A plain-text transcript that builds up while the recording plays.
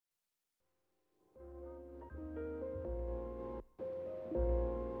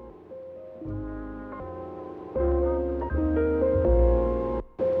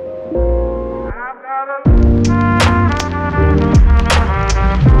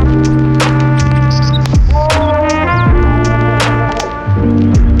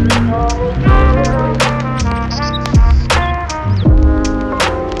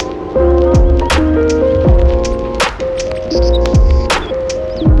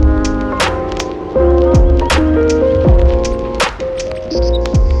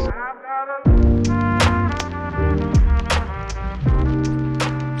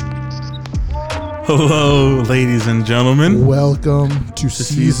Hello, ladies and gentlemen. Welcome to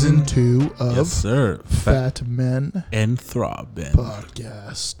season 2 of Yes, sir. Fat Men and Throbbing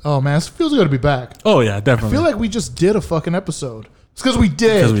Podcast. Oh man, it feels good to be back. Oh yeah, I definitely. feel like we just did a fucking episode. It's because we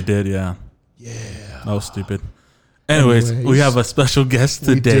did. Because we did, yeah. Yeah. That was stupid. Anyways, we have a special guest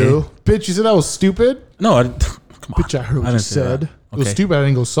today. We do. Bitch, you said that was stupid? No, come on. Bitch, I heard what you didn't say said. that. It was Okay. stupid. I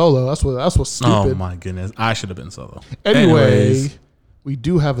didn't go solo. That's what's stupid. Oh my goodness, I should have been solo. Anyway, Anyways, we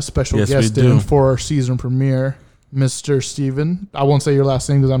do have a special Yes, we guest do. in for our season premiere, Mr. Steven. I won't say your last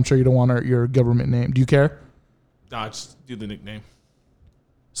name because I'm sure you don't want your government name. Do you care? Nah, just do the nickname.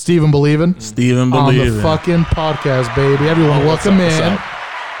 Steven Believin'. Steven On the Believin'. fucking podcast, baby. Everyone, welcome What's in. up?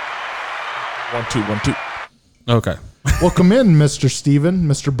 1 2 1 2. Okay. Welcome in, Mr. Steven,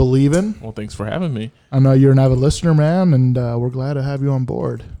 Mr. Believin'. Well, thanks for having me. I know you're an avid listener, man, and we're glad to have you on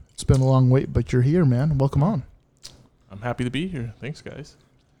board. It's been a long wait, but you're here, man. Welcome on. I'm happy to be here. Thanks, guys.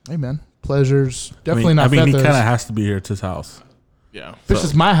 Hey, man. Pleasure's definitely I not mean, he Fethers. kind of has to be here at his house. Yeah. Bitch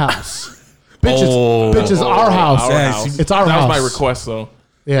is my house. Bitch, Oh. bitch is our house. Our Yeah, house. It's our that house. was my request, though.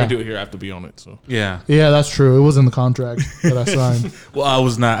 Yeah. We do it here. I have to be on it. So Yeah. Yeah, that's true. It was in the contract that I signed. Well,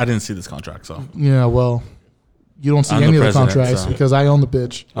 I didn't see this contract, so. Yeah, well, you don't see I'm any the of the president, contracts so. because I own the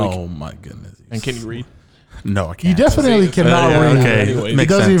bitch. Oh my goodness. and can you read? No, I can't. You definitely see. cannot Yeah, read. okay. Anyway. It Makes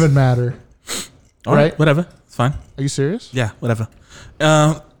doesn't sense. even matter. All right, right? whatever. It's fine. Are you serious? Yeah, whatever.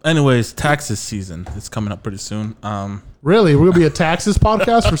 Anyways, taxes season. It's coming up pretty soon. Really? We're going to be a taxes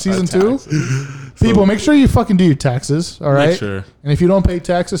podcast for season 2? Taxes. People, make sure you fucking do your taxes, all right? Make sure. And if you don't pay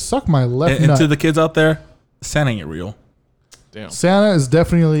taxes, suck my left And nut. to the kids out there, Santa ain't real. Damn. Santa is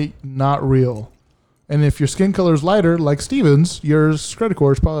definitely not real. And if your skin color is lighter, like Steven's, your credit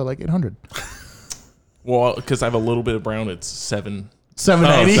score is probably like 800. Well, because I have a little bit of brown, it's 7.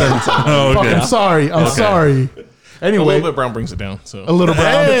 780? Oh, okay. Fucking sorry. I'm sorry. A Anyway, little bit brown brings it down. So a little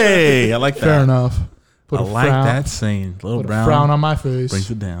brown. Hey, I like that. Fair enough. Put I a like frown, that saying. Little Put a brown frown on my face. brings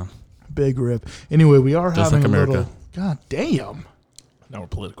it down. Big rip. Anyway, we are Just having like a America. little... God damn. now we're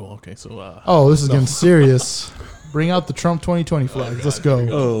political. Okay, so Oh, this is getting serious. Bring out the Trump 2020 flags. Let's go.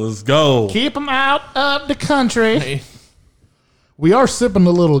 Oh, let's go. Keep them out of the country. hey, We are sipping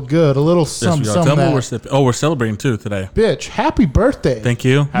a little good, a little Yes, some we are. some Tell me what that. we're sipping. Oh, we're celebrating too today. Bitch, happy birthday. Thank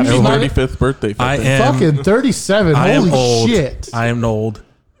you. happy Usually not- 35th birthday. I Fat am. Fucking 37. I am Holy old. shit. I am old.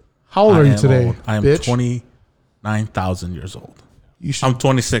 How old I are you am today? old. I am bitch? 29,000 years old. You should. I'm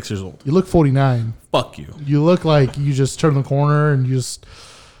 26 years old. You look 49. Fuck you. You look like you just turned the corner and you just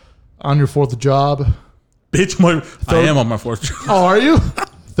on your fourth job. Bitch, I am on my fourth job. Oh, are you?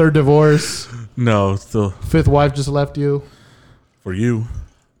 Third divorce. No, still Fifth wife just left you. for you.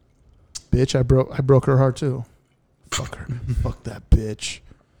 Bitch, I broke her heart too. Fuck her. Fuck that bitch.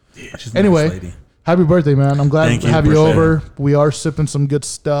 She's a Anyway. nice lady. Happy birthday, man. I'm glad Thank to you. have you Appreciate over. We are sipping some good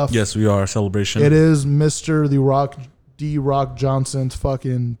stuff. Yes, we are. Celebration. It is Mr. The Rock D Rock Johnson's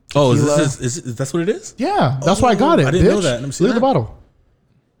fucking Oh, tequila. is that's what it is? Yeah, that's why I got it. I didn't know bitch. that. Let me see Look at that. the bottle.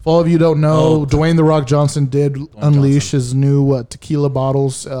 If all of you don't know, Oh. Dwayne The Rock Johnson did unleash his new tequila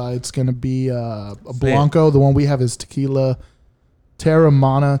bottles. It's going to be a Blanco. The one we have is tequila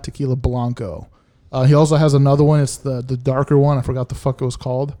Terramana Tequila Blanco. He also has another one. It's the darker one. I forgot the fuck it was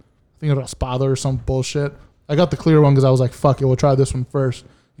called. I think it was Espada or some bullshit. I got the clear one because I was like, fuck it, we'll try this one first.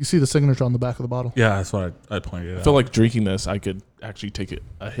 You see the signature on the back of the bottle. Yeah, that's what I pointed I out. feel like drinking this, I could actually take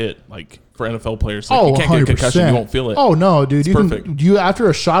a hit. Like for NFL players, like Oh, you can't get a concussion, 100%. you won't feel it. Oh no, dude! You perfect. can you after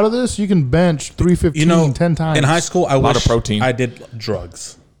a shot of this, you can bench 315 10 times. in high school, I Lot wish of protein. I did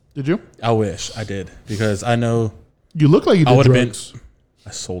drugs. Did you? I wish I did because I know You look like you I did would have been. drugs.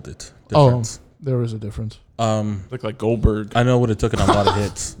 I sold it. Oh, Difference. there is a difference. Look like Goldberg. I know it would have taken a lot of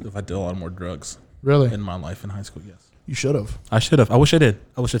hits if I did a lot more drugs Really? in my life in high school. Yes, You should have. I should have. I wish I did.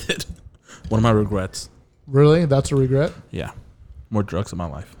 I wish I did. One of my regrets. Really? That's a regret? Yeah, more drugs in my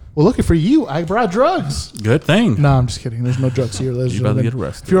life. Well, looking for you, I brought drugs. Good thing. No, I'm just kidding. There's no drugs here, ladies You and about to gentlemen. get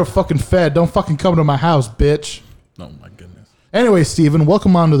arrested. If you're a fucking fed, don't fucking come to my house, bitch. Oh my goodness. Anyway, Steven,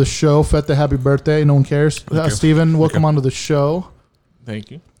 welcome onto the show. Fete, happy birthday. No one cares. you. Steven, welcome onto the show.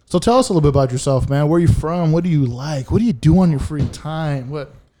 Thank you. So tell us a little bit about yourself, man. Where are you from? What do you like? What do you do on your free time?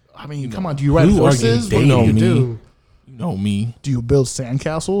 What? I mean, come on. Do you ride who are horses? you What do you dating? do? You know me. Do you build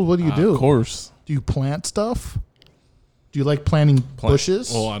sandcastles? What do you do? Of course. Do you plant stuff? Do you like planting Plant-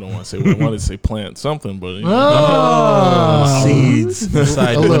 bushes? Well, I don't want to say what I wanted to say plant something, but you know. Ah. Seeds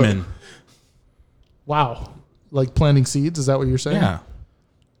inside Hello. women. Wow. Like planting seeds? Is that what you're saying? Yeah,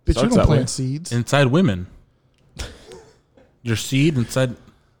 Bitch, you Starts don't that plant way. seeds. inside women. Your seed inside.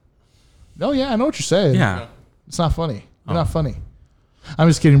 No, yeah, I know what you're saying. Yeah. It's not funny. You're not funny. I'm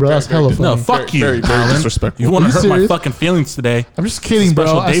just kidding, bro. That's Very hella dis- No, funny. fuck you, Very, very Alan. disrespectful. You want Are to you hurt my serious? fucking feelings today? I'm just kidding, bro.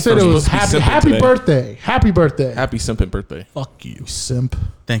 special I day said for it me. was Supposed to be happy simping today. birthday. Happy birthday. Happy simping birthday. Fuck you. You simp.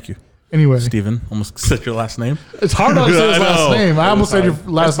 Thank you, Anyway, Steven. Almost said your last name. it's hard not to say his I last know. name. I almost said your That's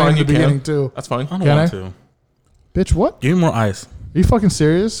last fine, name in you the can. beginning, too. That's fine. I don't Can want I? to. Bitch, what? Give me more ice. Are you fucking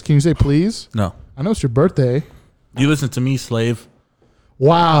serious? Can you say please? No. I know it's your birthday. You listen to me, slave.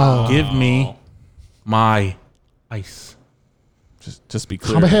 Wow. Give me my ice. Just be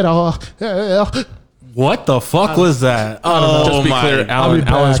clear. I'm ahead. Yeah. What the fuck was that? Oh Just be my! clear. I'll be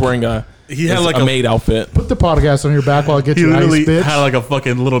Alan's back. wearing a He had like a a maid outfit. Put the podcast on your back while I get he your ice, literally bitch. had like a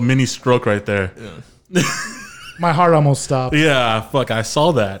fucking little mini stroke right there. My heart almost stopped. Yeah, fuck. I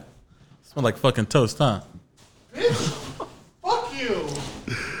saw that. Smelled like fucking toast, huh? Fuck you.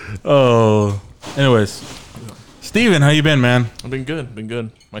 Oh. Anyways, Steven, how you been, man? I've been good. Been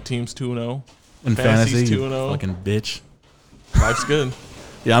good. My team's 2-0. In Fantasy's fantasy, you 2-0. fucking bitch. Life's good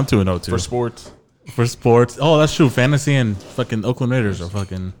Yeah, I'm 2-0 too. for sports. For sports. Oh, that's true. Fantasy and fucking Oakland Raiders are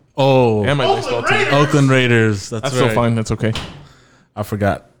fucking. Oh, And my baseball team. Oakland Raiders. That's That's right. still fine. That's okay. I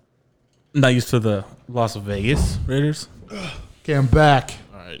forgot. Not used to the Las Vegas Raiders. Okay, I'm back.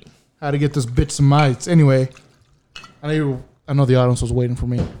 All right. How to get this bitch some mites. Anyway, I know the audience was waiting for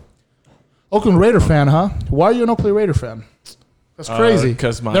me. Oakland Raider fan, huh? Why are you an Oakland Raider fan? That's crazy.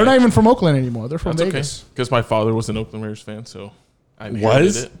 'cause my- They're not even from Oakland anymore. They're from That's Vegas. okay. Because my father was an Oakland Raiders fan, so I Was?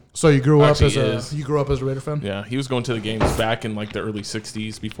 inherited it. So you grew up Actually as is. a Raider fan? Yeah, he was going to the games back in like the early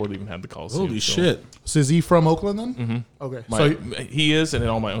 '60s before they even had the Coliseum. Holy so shit. So is he from Oakland then? Mm-hmm. Okay. My, he is, and then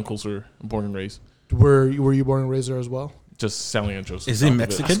all my uncles are born and raised. So were you born and raised there as well? Just San Leandro. Is he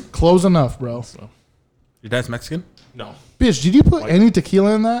Mexican? Close enough, bro. So, Your dad's Mexican? no. Bitch, did you put any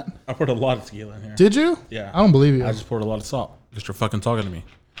tequila in that? I poured a lot of tequila in here. Did you? Yeah. I don't believe you. I just poured a lot of salt. Because you're fucking talking to me.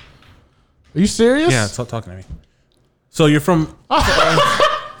 Are you serious? Yeah, stop talking to me. So you're from.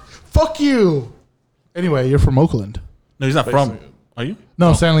 Fuck you. Anyway, you're from Oakland. No, he's not from. Basically. Are you?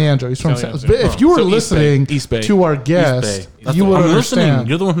 No, San Leandro. He's from San San Leandro. If you were So East Bay. listening East Bay. to our East guest, Bay. That's you what- would I'm understand. listening.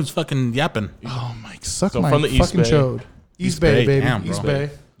 You're the one who's fucking yapping. Oh, Mike, suck So my from the East fucking Bay. chode. East Bay, baby. Damn, bro. East Bay.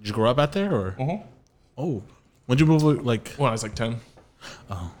 Did you grow up out there or? Uh-huh. Oh. When'd you move? Like, When I was like 10.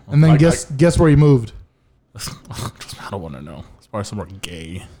 And then Like- guess where you moved? I don't want to know. It's probably somewhere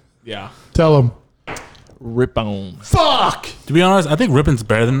gay. Yeah. Tell him. Rip on. Fuck. To be honest, I think Rippon's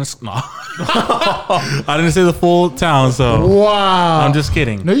better than this. No. I didn't say the full town, so Wow. I'm just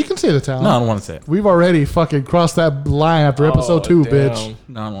kidding. No, you can say the town. No, I don't want to say it. We've already fucking crossed that line after episode 2, damn. bitch.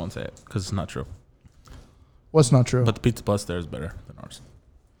 No, I don't want to say it because it's not true. What's not true? But the Pizza Plus there is better than ours.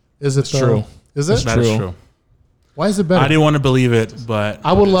 Is it though? true. Is it? That is true. true. Why is it better? I didn't want to believe it, but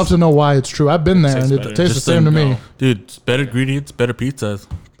I would love to know why it's true. I've been there Tastes and it better. tastes the Just same to don't me. know. Dude, it's better ingredients, better pizzas.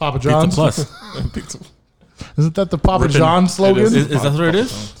 Papa Pizza John's. Plus. Isn't that the Papa Rippin'. John slogan? It Is that what it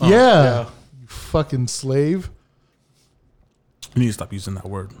is? Oh. Yeah. You fucking slave. You need to stop using that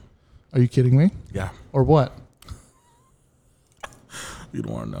word. Are you kidding me? Yeah. Or what? You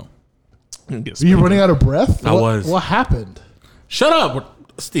don't want to know. Are you running out of breath? I was. What happened? Shut up,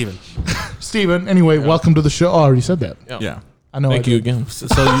 Steven. Steven, anyway, welcome to the show. Oh, I already said that. Yeah. I know. Thank I you did. again. So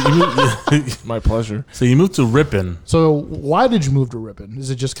you moved, My pleasure. so you moved to Ripon. So why did you move to Ripon? Is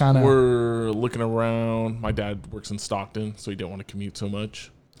it just kind of... We're looking around. My dad works in Stockton, so he didn't want to commute so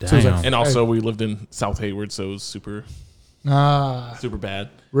much. So it's like- Damn. And also, we lived in South Hayward, so it was super, Ah, super bad.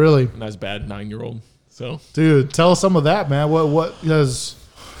 really? Not as bad, 9-year-old. So, Dude, tell us some of that, man. What, because...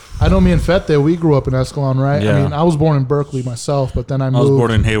 I know me and Fete, we grew up in Escalon, right? I Yeah. mean, I was born in Berkeley myself, but then I I moved... was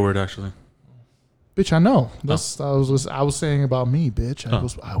born in Hayward, actually. Bitch, I know. That's I was saying about me, bitch. Oh.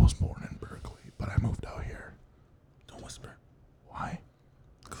 I was born in Berkeley, but I moved out here. Don't whisper, Why?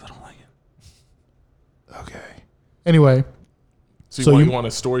 because I don't like it. Okay. Anyway, so, So you, you- want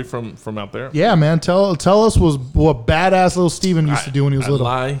a story from out there? yeah, man. Tell us what badass little Steven used to do when he was I little.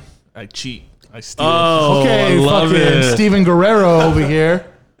 lie. I cheat. I steal. Oh, Okay, I love fucking it. Steven Guerrero over here.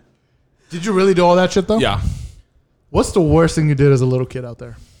 Did you really do all that shit though? Yeah. What's the worst thing you did as a little kid out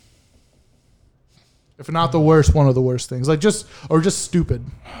there? If not the worst, one of the worst things, like just stupid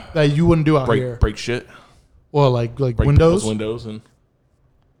that you wouldn't do out here. Break shit. Well, like Break windows. people's windows and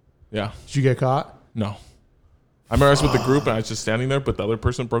yeah. Did you get caught? No. I remember I was with the group and I was just standing there, but the other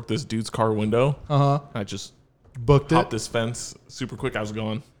person broke this dude's car window. Uh huh. I just Booked it. hopped this fence super quick. I was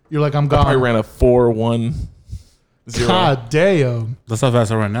gone. You're like, I'm I gone. ran a 4-1-0. God damn. That's how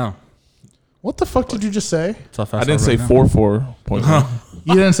fast I run now. What the fuck did you just say? That's how fast I didn't say run now. 4-4.1.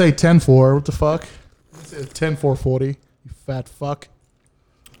 You didn't say 10-4. What the fuck? 10-4-40. You fat fuck.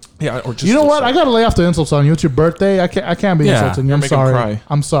 Yeah, or just You know what? I gotta lay off the insults on you. It's your birthday. I can't be Yeah, insulting you. you're I'm making him sorry. cry.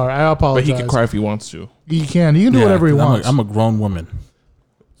 I'm sorry. I But apologize. he can cry if he wants to. You can. You can do Yeah, whatever he 'cause wants. I'm a grown woman.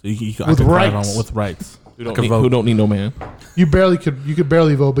 So I With could drive rights. on with rights. Who I don't could need, vote. who don't need no man? You could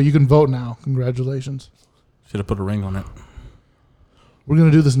barely vote, but you can vote now. Congratulations. Should have put a ring on it. We're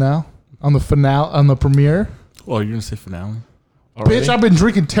gonna do this now on the finale, on the premiere. Oh, you're gonna say finale? Bitch, I've been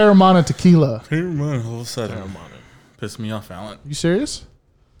drinking Terramana tequila. All of a sudden, piss me off, Alan. You serious?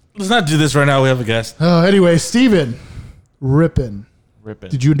 Let's not do this right now. We have a guest. Anyway, Steven, ripping. Ripping.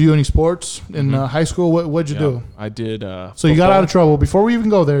 Did you do any sports in high school? What'd you do? I did. So you got out of trouble. Before we even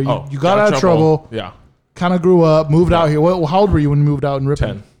go there, you got out of trouble. Yeah. Kind of grew up, moved out here. How old were you when you moved out in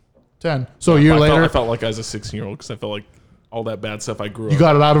Ripon? 10. 10. So a year later, I felt like I was a 16-year-old because I felt like all that bad stuff I grew up. you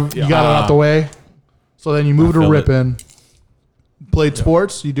got it out of you got it out the way. So then you moved to feel it. Ripon. Played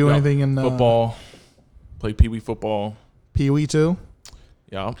sports. You do Yeah. anything in football? Played Pee Wee football. Pee Wee too?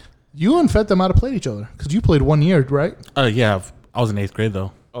 Yeah. You and Feta might have played each other because you played 1 year, right? Yeah, I was in 8th grade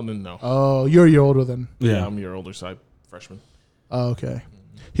though. Oh, then no. Oh, you're a year older than. Yeah, I'm a year older, so I'm freshman. Oh, okay.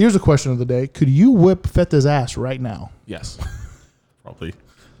 Here's a question of the day: could you whip Feta's ass right now? Yes. Probably.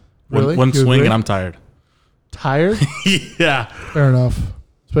 Really? One You swing agree? and I'm tired. Tired? Yeah. Fair enough.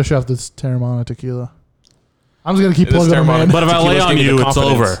 Especially after this Terramana tequila. I'm just gonna keep This plugging them Terramana in. But if I lay tequila's on giving me you, the it's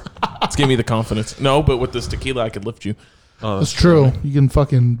confidence. over. It's giving me the confidence. No, but with this tequila, I could lift you. Oh, That's true. You can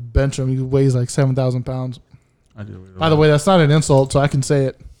fucking bench him. He weighs like 7,000 pounds. I do. By the way, that's not an insult, so I can say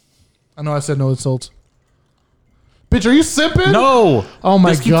it. I know I said no insults. Bitch, are you sipping? No. Oh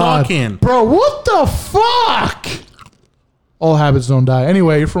my Just keep god, talking. bro! What the fuck? All habits don't die.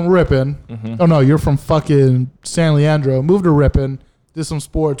 Anyway, you're from Ripon. Oh no, you're from fucking San Leandro. Moved to Ripon. Did some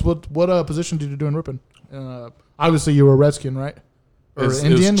sports. What position did you do in Ripon? Obviously, you were a Redskin, right? Or It was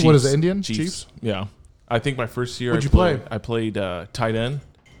Indian? What is it? Chiefs. Indian? Chiefs. Yeah. I think my first year What'd you play? I played tight end,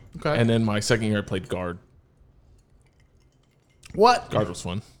 Okay. and then my second year I played guard. what? Guard was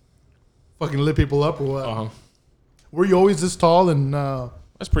fun. Fucking lit people up or what? Uh huh. Were you always this tall in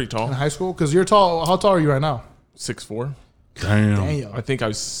That's pretty tall. high school? Because you're tall. How tall are you right now? 6'4". Damn. Damn. I think I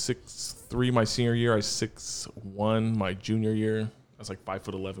was 6'3" my senior year. I was 6'1" my junior year. I was like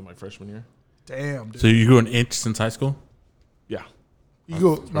 5'11" my freshman year. Damn, dude. So you grew an inch since high school? Yeah. You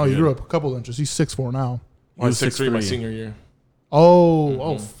go. No, you good. grew up a couple inches. He's 6'4" now. I was You 6'3" my 6'3". senior year.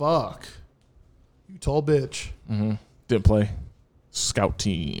 Oh fuck. You tall bitch. Didn't play. Scout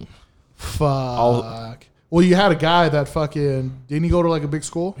team. Fuck. Well, you had a guy that fucking didn't he go to like a big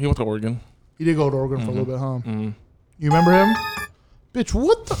school? He went to Oregon. He did go to Oregon for a little bit, huh? You remember him? Bitch,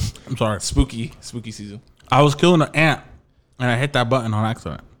 what the? I'm sorry. Spooky season. I was killing an ant, and I hit that button on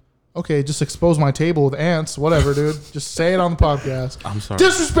accident. Okay, just expose my table with ants. Whatever, dude. Just say it on the podcast. I'm sorry.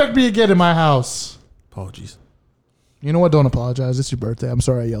 Disrespect me again in my house. Apologies. You know what? Don't apologize. It's your birthday. I'm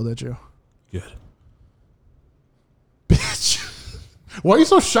sorry I yelled at you. Good. Bitch. Why are you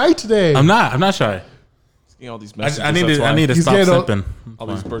so shy today? I'm not shy. Getting all these messages. I need that's to. why. I need to He's stop getting sipping. all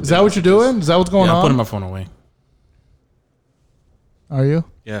these birthday Is that what you're messages. doing? Is that what's going Yeah, I'm putting on? my phone away. Are you?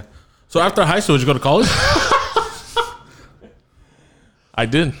 Yeah. So after high school, did you go to college? I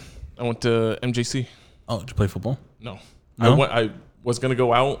did. I went to MJC. Oh, did you play football? No. No? I was gonna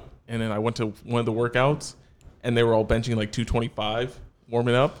go out, and then I went to one of the workouts, and they were all benching like 225,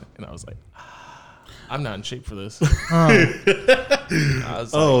 warming up, and I was like, I'm not in shape for this. I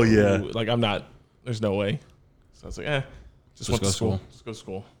was Oh, like, yeah. ooh, like I'm not. There's no way. So I was like, just went go to to school. school. Just go to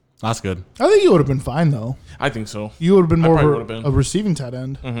school. That's good. I think you would have been fine though. I think so. You would have been I more probably of would've a been. receiving tight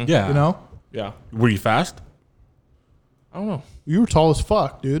end. Yeah. You know, Yeah. Were you fast? I don't know. you were tall as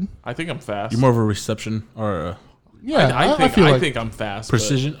fuck, dude. I think I'm fast. You're more of a reception or a Yeah, I feel like. think I'm fast. but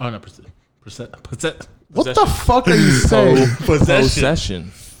precision? Oh, no, precision. What the fuck are you saying?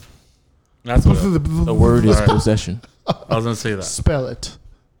 Possession. That's what The word is possession. I was gonna say that. Spell it.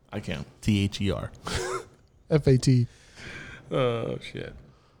 I can't. THER. FAT. Oh shit.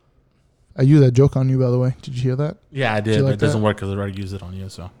 I used that joke on you, by the way. Did you hear that? Yeah, I did, you but like it doesn't that? work because I already used it on you.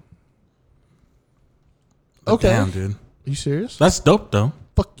 So. But Okay. Damn, dude. Are you serious? That's dope, though,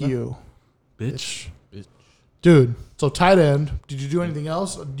 Fuck you, bitch. dude. So tight end. Did you do anything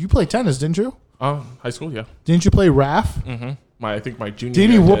else? You played tennis, didn't you? High school, yeah. Didn't you play RAF? I think my junior.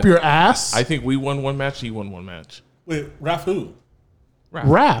 Didn't he year, whoop yeah. your ass? I think we won one match. He won one match. Wait, Raph who?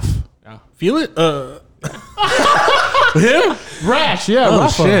 RAF. Yeah. Feel it? Him? Rash, yeah. Oh,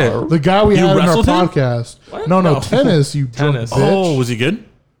 Rafa. shit. The guy we You had in our wrestled him? podcast. What? No, No. tennis. You drunk Tennis. bitch. Oh, was he good?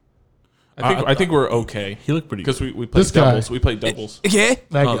 I think we're okay He looked pretty good. because we played This guy. doubles. We played doubles. That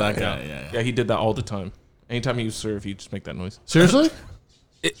Oh, guy. that guy. Yeah. Yeah, he did that all the time. Anytime he would serve, he'd just make that noise. Seriously?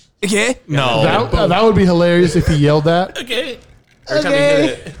 No. That would be hilarious if he yelled that. okay. Every time he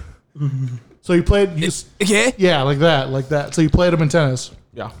hit it. So you played. Yeah, like that. So you played him in tennis.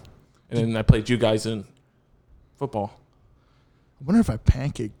 Yeah. And then I played you guys in football. wonder if I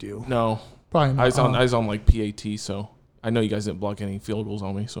pancaked you. No, Probably not. I was on like PAT, so I know you guys didn't block any field goals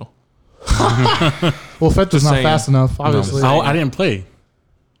on me. So Well, Fetch was Just not saying. fast enough, obviously. I didn't play.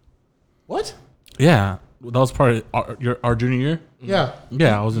 What? Yeah, that was part of our junior year. Yeah.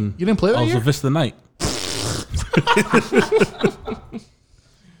 Yeah, I was in. You didn't play that I was year? a Vista Knight.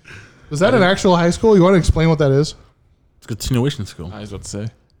 Was that an actual high school? You want to explain what that is? It's a continuation school. I was about to say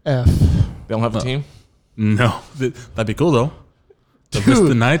F. they don't have a team. No, that'd be cool though. The Dude,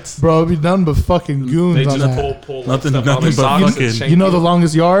 Vista Knights. Bro, it'd be nothing but fucking goons They on just that. pull Nothing- like, stuff out of nothing their but socks and fucking- shank You know the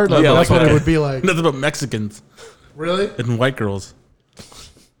longest yard? Like, Yeah, that's like what it that. would be like. Nothing but Mexicans Really? and white girls.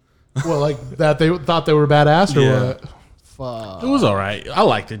 Well, like that they thought they were badass or Yeah. what? Fuck. It was all right. I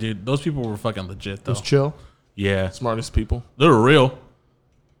liked it, dude. Those people were fucking legit It though. was chill. Yeah, smartest people. they were real.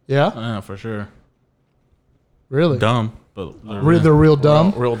 Yeah? Yeah, for sure. Really? Dumb, but they're They're real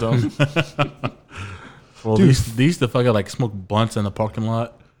dumb. Real dumb. Well, Dude. they used to fucking like smoke blunts in the parking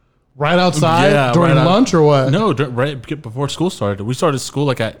lot. Right outside Yeah, during right out- lunch or what? No, right before school started. We started school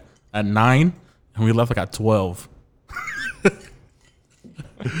like at 9, and we left like at 12.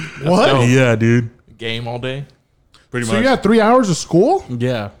 What? dope. Yeah, dude. Game all day. Pretty So you had 3 hours of school?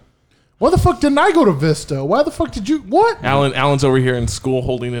 Yeah. Why the fuck didn't I go to Vista? Why the fuck did you? What? Allen's over here in school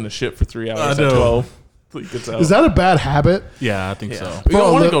holding in a shit for 3 hours I at know. 12. Till he gets out. Is that a bad habit? Yeah, I think Yeah. so. You Bro,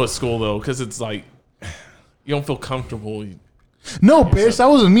 don't want to look- go to school though, because it's like you don't feel comfortable. No, bitch, that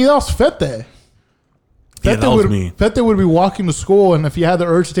wasn't me. That was Fete. Yeah, that was me. Fete would be walking to school, and if he had the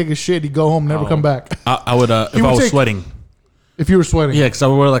urge to take a shit, he'd go home, never Oh. come back. I would if would I was take- sweating. If you were sweating. Yeah, because I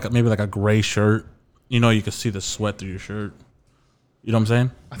would wear like maybe like a gray shirt. You know, you could see the sweat through your shirt. You know what I'm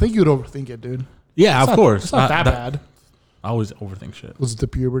saying? I think you'd overthink it, dude. Yeah, It's of not- course. It's not that bad. I always overthink shit. Was it the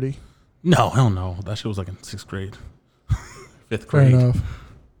puberty? No, hell no. That shit was like in 6th grade, 5th Fair grade. enough.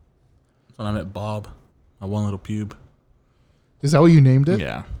 That's when I met Bob, my one little pube. Is that what you named it?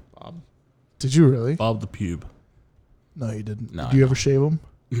 Yeah, Did you really? Bob the pube. No, you didn't. No, Did you I ever shave him?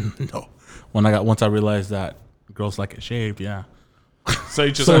 No, once I realized that girls like it shaved. Yeah, So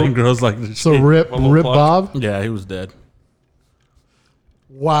you just So- certain girls like it So shaved. rip One little Rip pluck. Bob? Yeah, he was dead.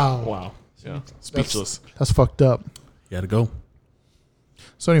 Wow. wow, yeah, speechless. That's fucked up. He had to go.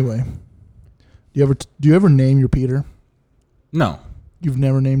 So anyway, do you ever name your Peter? No, You've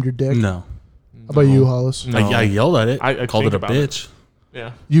never named your dick? no. How about you, Hollis? No. I yelled at it. I called think it a about bitch.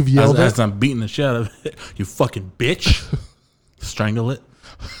 Yeah, You've yelled As it? I'm beating the shit out of it. You fucking bitch. Strangle it.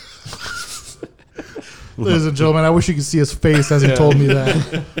 Ladies and gentlemen, I wish you could see his face as he told me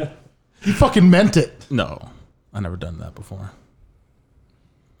that. He fucking meant it. No, I never done that before.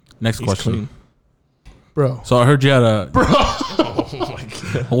 Next he's question. clean. Bro. So I heard you had a Oh my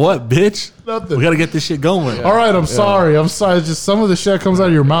god. what, bitch? Nothing. We gotta get this shit going. All right, I'm sorry. I'm sorry. It's just some of the shit that comes out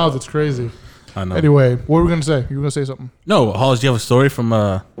of your mouth. It's crazy. I know. Anyway, what were we going to say? You were going to say something. No, Hollis, do you have a story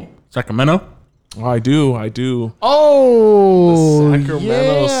from Sacramento? I do. Oh,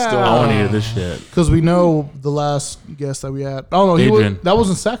 Sacramento still- I want to hear this shit. Because we know the last guest that we had. Oh, no, Adrian. that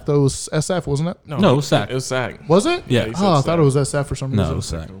wasn't SAC, though. It was SF, wasn't it? No, it was Sac. It was Sac. Was it? Yeah. he said Oh, I thought SAC. it was SF for some No, reason. it was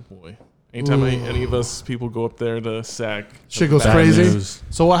Sac. Oh boy. Anytime any of us people go up there to Sac, Shit goes Bad crazy. news.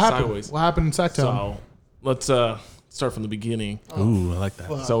 So what happened? Sideways. What happened in Sacktown? So let's start from the beginning. Ooh, I like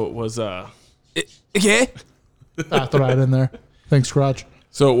that. So it was Ah, throw that in there. Thanks, Crotch.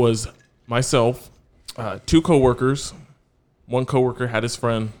 So it was myself, 2 coworkers. One coworker had his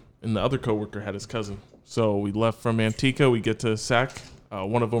friend, and the other coworker had his cousin. So we left from Antigua. We get to Sac.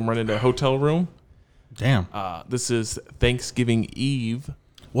 One of them rented a hotel room. Damn. This is Thanksgiving Eve.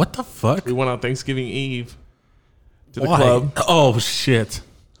 What the fuck? We went on Thanksgiving Eve to the Why? club, Oh shit.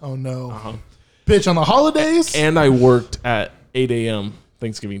 Oh, no. Bitch, on the holidays? and I worked at 8 a.m.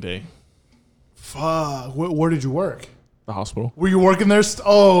 Thanksgiving Day. Fuck. Where did you work? The hospital. Were you working there?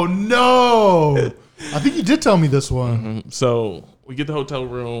 Oh, no. I think you did tell me this one. So we get the hotel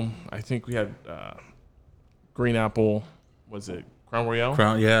room. I think we had Green Apple. Was it Crown Royale?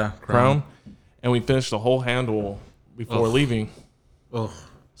 Crown, yeah. Crown. And we finished the whole handle before leaving. Oh,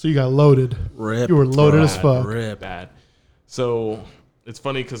 So you got loaded. rip. You were loaded as Bad. fuck. Rip. Bad. So it's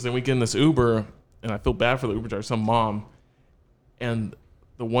funny because then we get in this Uber, and I feel bad for the Uber driver, some mom, and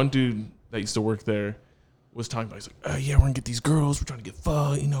the one dude that used to work there was talking about. He's like, "Yeah, we're gonna get these girls. We're trying to get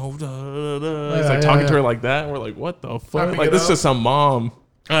fucked, you know." Da, da, da. He's Yeah, like talking yeah. to her like that. And we're like, "What the fuck?" Wrapping Like it this up. is some mom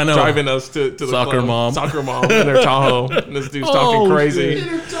I know. driving us to the Soccer club. mom. Soccer mom in their Tahoe. And this dude's talking Oh, crazy. shit.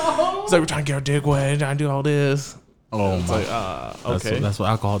 He's like, "We're trying to get our dick wet, trying to do all this." Oh It's my. like, That's, okay. that's what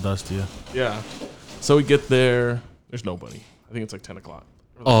alcohol does to you. Yeah. So we get there. There's nobody. I think it's like 10 o'clock.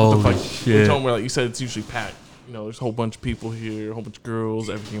 We're like, Oh, what the fuck? We shit. told them, we're like, you said it's usually packed. You know, there's a whole bunch of people here, a whole bunch of girls,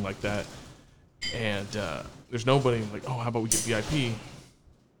 everything like that. and there's nobody. I'm like, oh, how about we get VIP?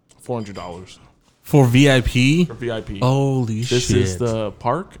 $400 For VIP? for VIP. Holy shit. This is the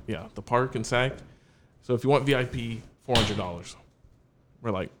park. Yeah, the park in Sac. So if you want VIP, $400.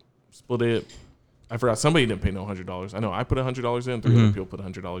 We're like, split it. I forgot somebody didn't pay no $100. I know I put $100 in. 3 other people put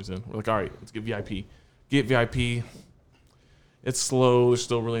 $100 in. We're like, all right, let's get VIP. Get VIP. It's slow. There's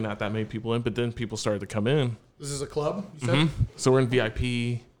still really not that many people in, but then people started to come in. This is a club, you said? So we're in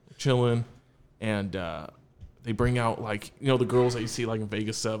VIP, chilling, and they bring out like the girls that you see like in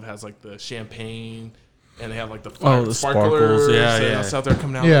Vegas stuff has like the champagne, and they have like the the sparklers, sparkles, yeah. that's out there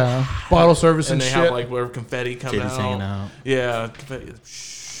coming out. Yeah, bottle service and and they shit. have like whatever confetti coming Titties hanging out. out. Yeah, confetti.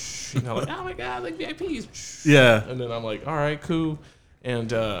 Like oh my god, like VIPs. Yeah. And then I'm like, all right, cool. And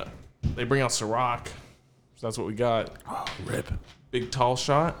they bring out Ciroc, so that's what we got. Oh, rip. Big tall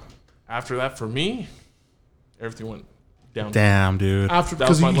shot. After that, for me, everything went down. Damn, dude. After that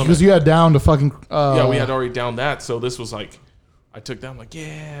was my limit. because you had down to fucking Yeah, we had already down that, so this was like, I took that. I'm like,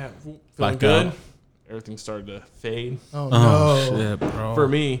 yeah, feeling Blacked good. out. Everything started to fade oh Oh, no, shit, bro. for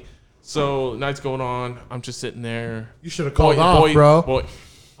me. So night's going on. I'm just sitting there. you should have called off, bro. Boy,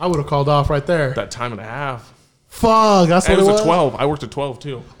 I would have called off right there. that time and a half. Fuck, that's And what it it was was. a 12. I worked at 12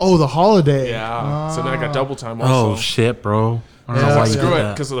 too. Oh, the holiday. Yeah. So then I got double time also. Oh, shit, bro. I don't Yeah, know why like, you Screw did it,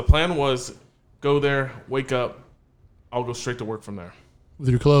 that. because the plan was go there, wake up. I'll go straight to work from there. With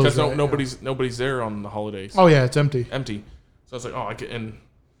your clothes. Because right? nobody's there on the holidays. Oh yeah, it's empty. Empty. So I was like, oh, I can. And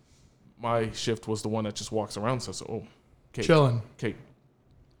my shift was the one that just walks around. So I said, oh, cake. Chilling. Cake.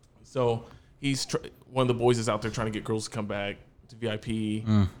 So one of the boys is out there trying to get girls to come back to VIP.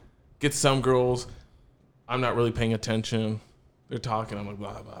 Get some girls. I'm not really paying attention. They're talking. I'm like,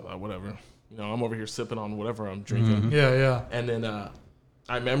 blah, blah, blah, whatever. I'm over here sipping on whatever I'm drinking. Yeah, yeah. And then I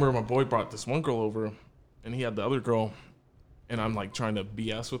remember my boy brought this one girl over, and he had the other girl, and I'm like trying to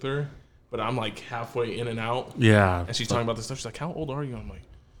BS with her, but I'm like halfway in and out. Yeah. And she's talking about this stuff. She's like, how old are you? I'm like,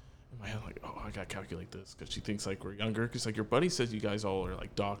 in my head, like, oh, I got to calculate this because she thinks like we're younger. Because like your buddy says you guys all are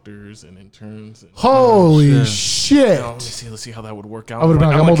like doctors and interns. And, Holy shit. shit. let's see how that would work out. I would've been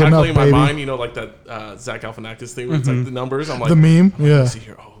like, I'm old calculating enough, in my baby. mind, like that Zach Galifianakis thing where it's like the numbers. I'm like, The meme? Let Yeah. me see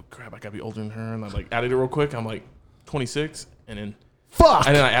here. Oh, crap, I got to be older than her. And I like added it real quick. I'm like 26. And then Fuck.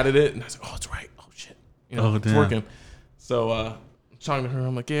 I added it, and I was like, oh, it's right. Oh, shit. Oh, It's damn. working. So I'm talking to her.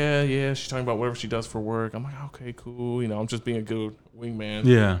 I'm like, yeah. She's talking about whatever she does for work. I'm like, okay, cool. I'm just being a good wingman.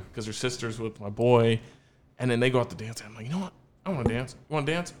 Yeah. Because her sister's with my boy. And then they go out to dance. And I'm like, you know what? I want to dance. You want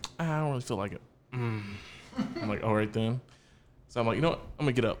to dance? I don't really feel like it. I'm like, all right, then. So I'm like, you know what? I'm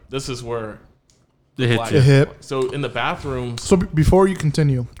going to get up. This is where It hit black- you. It hit. So in the bathrooms, So before you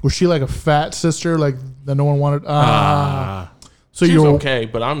continue, was she like a fat sister, like that no one wanted? So she's you're okay,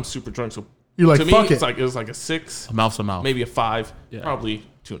 but I'm super drunk. So You're like, to me, fuck it's it. like it was like a 6, A mouth's a mouth. maybe a 5, Yeah. probably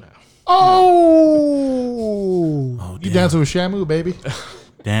 2.5. Oh, you damn. dancing with Shamu, baby.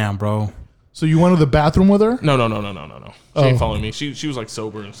 Damn, bro. So you went to the bathroom with her? No. She ain't Oh. following me. She was like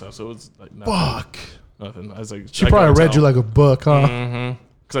sober and stuff, so it was like nothing. Fuck. Nothing. I was like, She probably read you like a book, huh?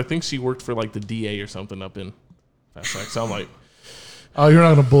 because I think she worked for like the DA or something up in Fast Track. So I'm like, Oh, you're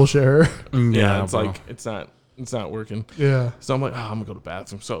not gonna bullshit her. yeah, it's bro. like it's not working. Yeah. So I'm like, I'm gonna go to the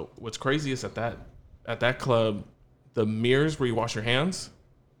bathroom. So what's crazy is at that club, the mirrors where you wash your hands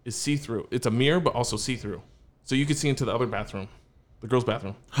is see through. It's a mirror, but also see through, so you can see into the other bathroom, the girls'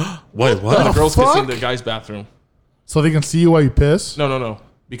 bathroom. Wait, The what? girls can see fuck? into the guys' bathroom. So they can see you while you piss No,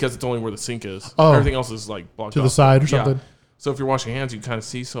 because it's only where the sink is. Oh. Everything else is like blocked to the off. side or Yeah. something. So if you're washing your hands, you can kind of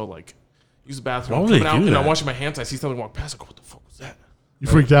see. So like, use the bathroom. Why I'm would they coming out do and I'm that? washing my hands. I see something walk past. I go, what the fuck was that? You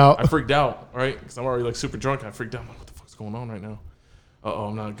freaked out. I freaked out, right? Because I'm already like super drunk. I freaked out. I'm like, what the fuck's going on right now?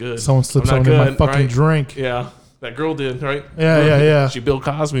 I'm not good. Someone slipped I'm not something in my good, fucking right? drink. Yeah, that girl did, right? Yeah. She Bill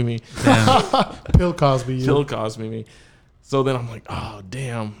Cosby me. Damn. Bill Cosby. You. Bill Cosby me. So then I'm like, oh,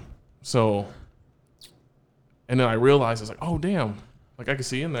 damn. So, and then I realized, I was like, oh, damn. Like, I could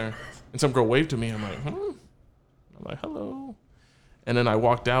see in there. And some girl waved to me. I'm like, I'm like, hello. And then I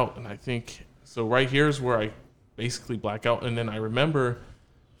walked out, and I think, so right here is where I basically black out. And then I remember,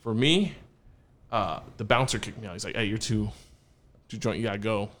 for me, the bouncer kicked me out. He's like, hey, you're too drunk. You got to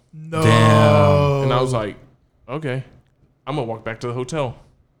go. No. Damn. And I was like, okay, I'm going to walk back to the hotel.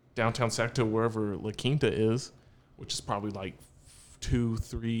 Downtown Sac to wherever La Quinta is, which is probably like 2,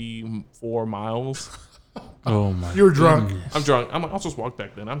 3, 4 miles. Oh my. You were drunk. I'm drunk. I'm like, I'll just walk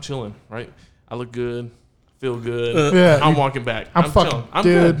back then. I'm chilling, right? I look good, feel good. Yeah, I'm you- walking back. I'm I'm fucking- chilling. I'm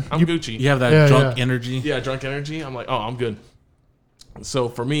dude, good. I'm you- Gucci. You have that Yeah, drunk yeah. energy. Yeah, drunk energy. I'm like, oh, I'm good. So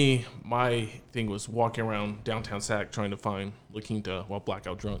for me, my thing was walking around downtown Sac trying to find La Quinta while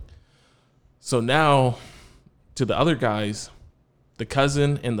blackout drunk. So now, to the other guys, the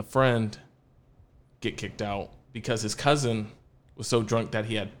cousin and the friend get kicked out because his cousin was so drunk that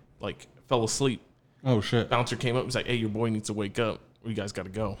he had like fell asleep. Oh shit! Bouncer came up. He's like, "Hey, your boy needs to wake up. You guys got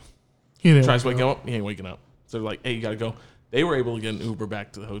to go." He didn't Tries to wake wake him up. up. He ain't waking up. So they're like, "Hey, you got to go." They were able to get an Uber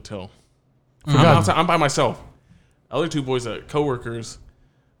back to the hotel. Forgot. I'm by myself. Other two boys, coworkers,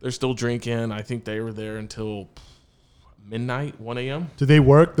 they're still drinking. I think they were there until midnight, 1 a.m. Did they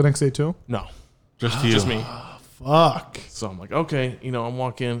work the next day too? No, Just you. just me. Fuck. So I'm like, okay, I'm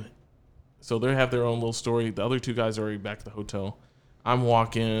walking. So they have their own little story. The other two guys are already back at the hotel. I'm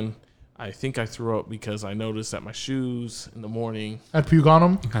walking. I think I threw up because I noticed that my shoes in the morning, Had puke on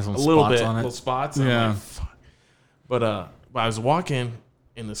them? Has some a little spots bit, on it. little spots. and I'm Yeah. like, fuck. But I was walking,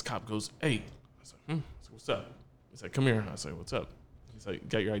 and this cop goes, "Hey," I was like, I said, "What's up?" He's like, "Come here." I was like, "What's up?" He's like,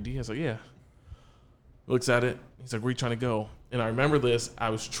 "Got your ID?" I was like, "Yeah." Looks at it. He's like, "Where you trying to go?" And I remember this. I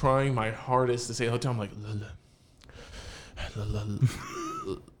was trying my hardest to say the hotel. I'm like,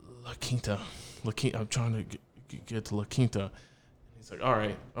 La Quinta. I'm trying to get to La Quinta. And he's like, all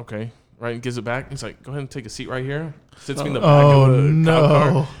right, okay. Right, and gives it back. He's like, go ahead and take a seat right here. Sits me in the back Oh, of the no.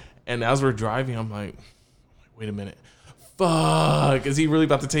 cop car. And as we're driving, I'm like, wait a minute. Fuck. Is he really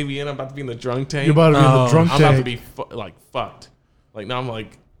about to take me in? I'm about to be in the drunk tank. You're about to be in the drunk I'm tank. about to be fucked. Like, now I'm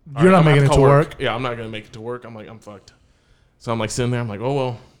like, all You're not I'm gonna making have it to call work. Yeah, I'm not going to make it to work. I'm like, I'm fucked. So I'm like sitting there. I'm like, oh,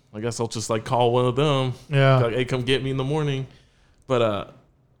 well, I guess I'll just like call one of them. Yeah. Like, hey, come get me in the morning. But all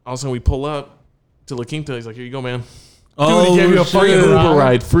of a sudden we pull up to La Quinta. He's like, here you go, man. Dude, he gave you a Free fucking Uber ride?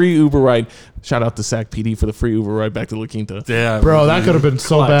 ride. Free Uber ride. Shout out to SAC PD for the free Uber ride back to La Quinta. Yeah, Bro, that could have been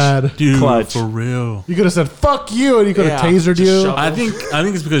so Clutch. bad. dude, clutch. for real. You could have said, fuck you, and he could have Yeah, tasered just you. shove- I think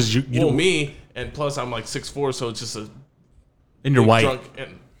it's because you Well, don't, me, and plus I'm like 6'4", so it's just a and you're big white. drunk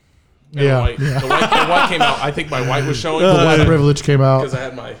and Yeah, white. yeah. The white came out. I think my white was showing The white privilege came because out. I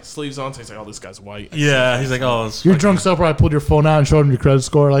had my sleeves on. So he's like, oh, this guy's white. Yeah, he's like, oh, it's Your fucking- drunk self probably pulled your phone out and showed him your credit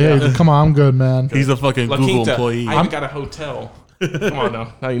score. Like, hey, come on, I'm good, man. He's a fucking La Google Quinta. employee. I even got a hotel. Come on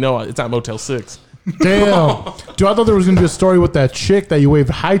now. Now you know it's not Motel 6. Damn. Dude, I thought there was going to be a story with that chick that you waved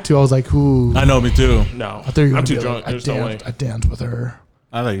hi to. I was like, who? I know, me too. No. I thought you were I'm gonna too be drunk. like, There's no way. I danced with her.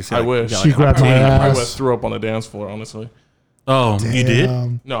 I thought you said. I like, wish. you got, She like, grabbed my I ass. probably would have threw up on the dance floor, honestly. Oh, you did?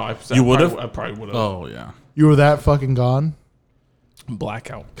 Damn. No, I You would've? I probably would have. Oh yeah. You were that fucking gone?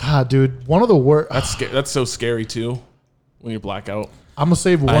 Blackout. God, dude. One of the worst. That's scary. That's so scary too. When you're blackout. I'm gonna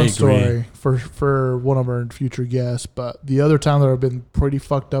save I one agree. story for one of our future guests, but the other time that I've been pretty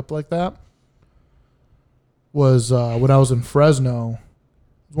fucked up like that was when I was in Fresno. It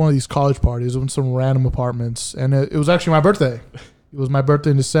was one of these college parties in some random apartments, and it was actually my birthday. It was my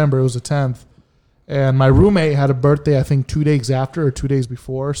birthday in December. It was the 10th, and my roommate had a birthday I think 2 days after or 2 days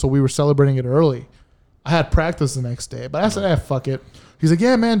before, so we were celebrating it early. I had practice the next day, but I said, fuck it." He's like,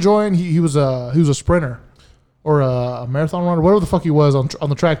 "Yeah, man, join." He was a sprinter or a marathon runner, whatever the fuck he was on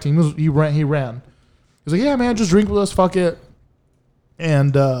the track team. He ran. He was like, "Yeah, man, just drink with us, fuck it."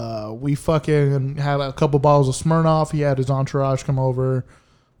 And we fucking had a couple bottles of Smirnoff. He had his entourage come over.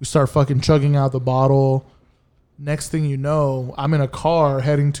 We start fucking chugging out the bottle. Next thing you know, I'm in a car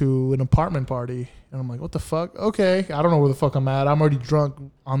heading to an apartment party, and I'm like, "What the fuck?" Okay, I don't know where the fuck I'm at. I'm already drunk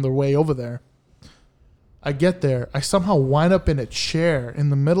on the way over there. I get there. I somehow wind up in a chair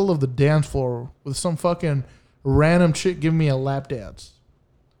in the middle of the dance floor with some fucking random chick giving me a lap dance.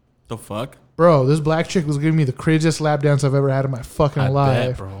 The fuck? Bro, this black chick was giving me the craziest lap dance I've ever had in my fucking I life.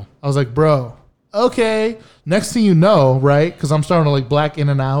 bet, bro. I was like, bro, okay. Next thing you know, right? Because I'm starting to like black in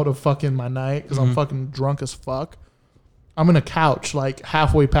and out of fucking my night because I'm fucking drunk as fuck. I'm in a couch, like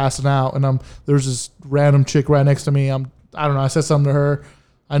halfway passing out, and there's this random chick right next to me. I don't know. I said something to her.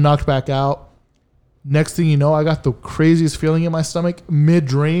 I knocked back out. Next thing you know, I got the craziest feeling in my stomach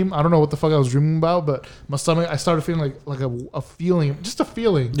mid-dream. I don't know what the fuck I was dreaming about, but my stomach, I started feeling like a feeling, just a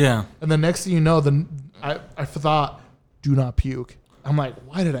feeling. Yeah. And the next thing you know, I thought, do not puke. I'm like,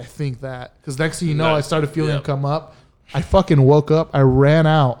 why did I think that? Because next thing you know, I started feeling it come up. I fucking woke up. I ran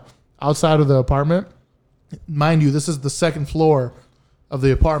outside of the apartment. Mind you, this is the second floor of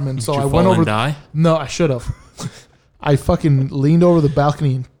the apartment. So Did you I fall went over. and die? No, I should have. I fucking leaned over the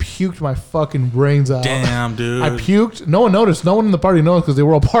balcony and puked my fucking brains out. Damn, dude. I puked. No one noticed. No one in the party noticed because they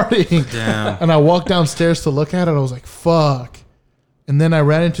were all partying. Damn. And I walked downstairs to look at it. I was like, fuck. And then I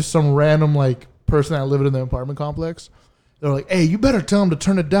ran into some random like person that lived in the apartment complex. They're like, hey, you better tell him to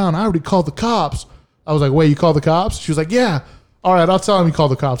turn it down. I already called the cops. I was like, wait, you called the cops? She was like, yeah. All right, I'll tell him you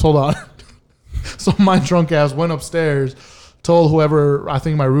called the cops. Hold on. So my drunk ass went upstairs, told whoever, I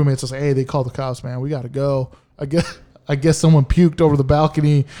think my roommates, was like, hey, they called the cops, man. We got to go. I guess someone puked over the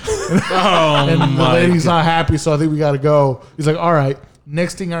balcony. Oh, And the my lady's God. not happy, so I think we got to go. He's like, all right.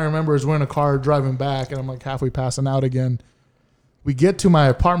 Next thing I remember is we're in a car driving back, and I'm like halfway passing out again. We get to my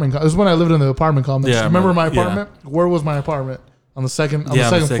apartment. This is when I lived in the apartment complex. Yeah, Remember my yeah. apartment? Where was my apartment? On the second Yeah,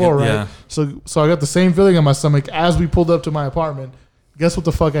 on the second, floor, right? yeah. So I got the same feeling in my stomach as we pulled up to my apartment. Guess what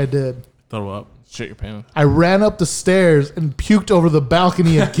the fuck I did? Throw up. Shit your pants. I ran up the stairs and puked over the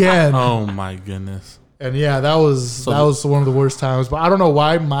balcony again. Oh my goodness. And yeah, that was one of the worst times. But I don't know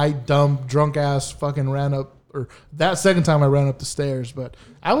why my dumb drunk ass fucking ran up, or that second time I ran up the stairs. But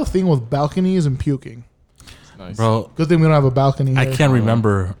I have a thing with balconies and puking. Nice. Bro, Good thing we don't have a balcony I here. can't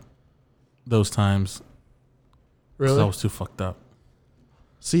remember those times. 'Cause Really? I was too fucked up.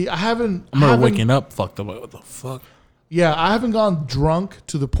 See, I I remember haven't- waking up fucked up. Like, what the fuck? Yeah, I haven't gone drunk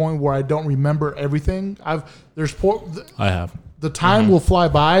to the point where I don't remember everything. I have. The time will fly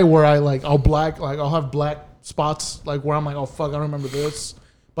by where I'll have black spots like where I'm like, oh fuck, I don't remember this,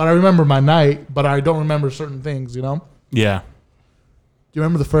 but I remember my night, but I don't remember certain things. You know? Yeah. Do you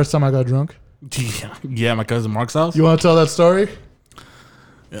remember the first time I got drunk? Yeah, my cousin Mark's house. You want to tell that story,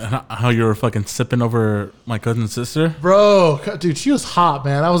 How you were fucking sipping over my cousin's sister? bro? Dude, she was hot,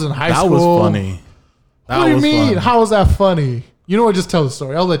 man. I was in high That school. was funny. What do you was mean? fun. How was that funny? You know what? Just tell the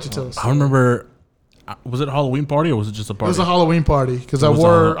story. I'll let you tell the story. I remember. Was it a Halloween party or was it just a It party? was a Halloween party because It I was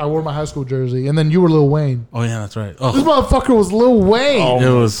wore my high school jersey, and then you were Lil Wayne. Oh yeah, that's right. This Oh, motherfucker was Lil Wayne. Oh,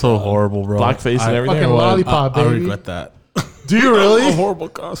 it was so horrible, bro. Blackface and I- everything. Fucking or what? lollipop, I baby. regret that. Do you really? A horrible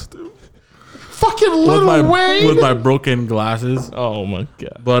costume. Fucking With Lil Wayne. with my broken glasses. Oh my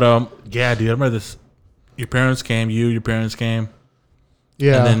god. But yeah, dude, I remember this. Your parents came. Your parents came.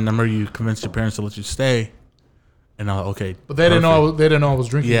 Yeah, And then I remember you convinced your parents to let you stay. And I was like, okay. but they didn't know. perfect. They didn't know I was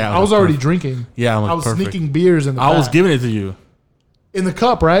drinking. Yeah, I was already perfect. drinking. Yeah, I'm like, I was perfect. sneaking beers in the. I was back. giving it to you. in the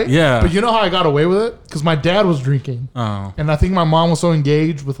cup, right? Yeah. But you know how I got away with it? Because my dad was drinking, Oh. and I think my mom was so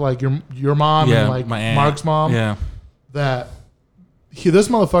engaged with like your mom Yeah, and like my aunt. Mark's mom Yeah. that this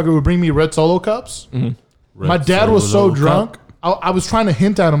motherfucker would bring me red Solo cups. Mm-hmm. My dad was so drunk. I was trying to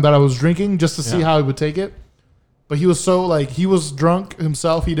hint at him that I was drinking just to see Yeah. how he would take it. But he was so like he was drunk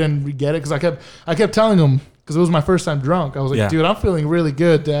himself. He didn't get it because I kept telling him because it was my first time drunk. I was like, Yeah. dude, I'm feeling really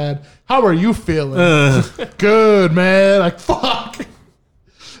good, Dad. How are you feeling? Good, man. Like fuck.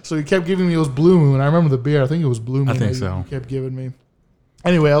 So he kept giving me those Blue Moon. I remember the beer. I think it was Blue Moon. I think that so. He kept giving me.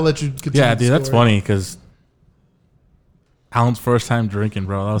 Anyway, I'll let you continue. Yeah, the dude, that's story. funny because Alan's first time drinking,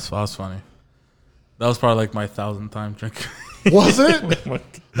 bro. That was funny. That was probably like my 1,000th time drinking. Was it?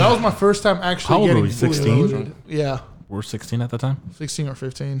 That was my first time actually How old were getting we, fully 16? loaded. Yeah, We're 16 at the time. 16 or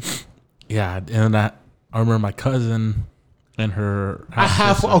 15. Yeah, and I remember my cousin and her. I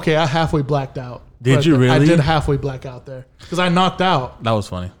half-sister. halfway blacked out. Did But you I really? did halfway black out there because I knocked out. That was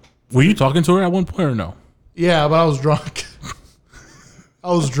funny. Were you talking to her at one point or no? Yeah, but I was drunk.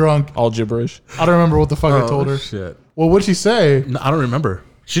 I was drunk. All gibberish. I don't remember what the fuck I told her. Shit. Well, what'd she say? No, I don't remember.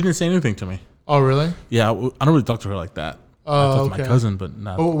 She didn't say anything to me. Oh, really? Yeah, I don't really talk to her like that. I Oh, talk to okay. my cousin, but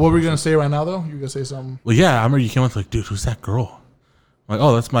not. What were you gonna say right now, though? You were gonna say something? Well, yeah, I remember you came up like, dude, who's that girl? I'm like,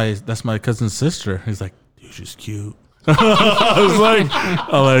 oh, that's my cousin's sister. He's like, dude, she's cute. I was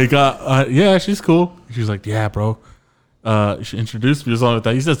like, yeah, she's cool. She's like, yeah, bro. She introduced me or something like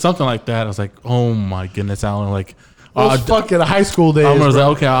that. He said something like that. I was like, oh my goodness, Alan. Like, Those fucking high school days. I was bro.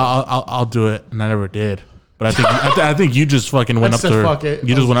 like, okay, I'll do it, and I never did. But I think I think you just fucking went I up said, to her. fuck it.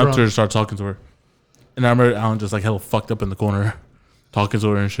 You I just was went up to her drunk. and started talking to her. And I remember Alan just like hella fucked up in the corner, talking to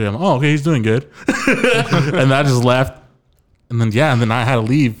her and shit. I'm like, oh, okay, he's doing good. And I just left. And then I had to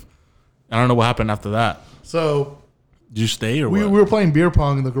leave. I don't know what happened after that. So Did you stay or we what? were playing beer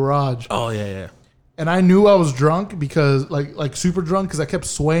pong in the garage, Oh yeah. and I knew I was drunk because like super drunk because I kept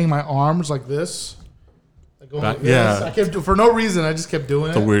swaying my arms like this. Like going like this. Yeah. I kept for no reason. I just kept doing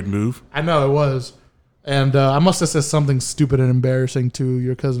It's a it. weird move. I know it was, and I must have said something stupid and embarrassing to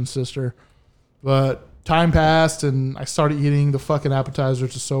your cousin's sister. But time passed, and I started eating the fucking appetizer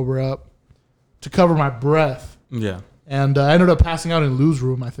to sober up, to cover my breath. Yeah. And I ended up passing out in Lou's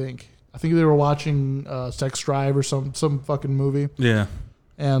room. I think they were watching Sex Drive or some fucking movie. Yeah.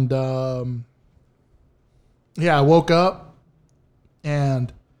 And yeah, I woke up,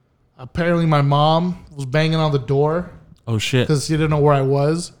 and apparently my mom was banging on the door Oh shit. because she didn't know where I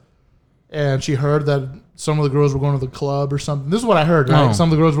was, and she heard that some of the girls were going to the club or something. This is what I heard, right? Oh.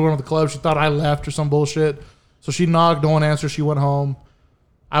 Some of the girls were going to the club. She thought I left or some bullshit. So she knocked, no one answered. She went home.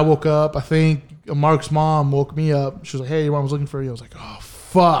 I woke up. I think Mark's mom woke me up. She was like, "Hey, your mom was looking for you." I was like, "Oh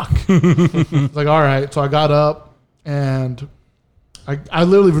fuck!" I was like, "All right." So I got up, and I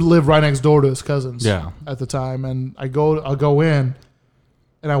literally lived right next door to his cousins. Yeah. At the time, and I'll go in,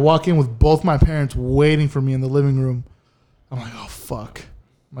 and I walk in with both my parents waiting for me in the living room. I'm like, "Oh fuck!"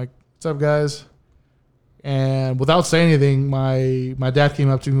 I'm like, "What's up, guys?" And without saying anything, my dad came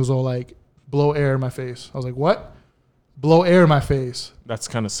up to me and was all like, "Blow air in my face." I was like, "What?" blow air in my face. That's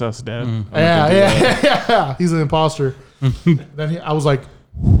kind of sus, Dad. Mm. I'm not gonna do that. Yeah. He's an imposter. Then I was like,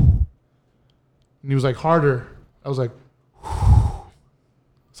 and he was like, harder. I was like,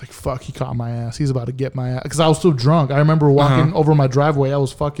 it's like, fuck, he caught my ass. He's about to get my ass. Because I was still drunk. I remember walking over my driveway. I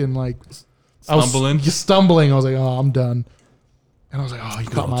was fucking like, Stumbling? I was just stumbling. I was like, oh, I'm done. And I was like, oh, he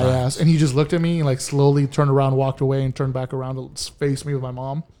caught old my times. ass. And he just looked at me and like slowly turned around, walked away, and turned back around to face me with my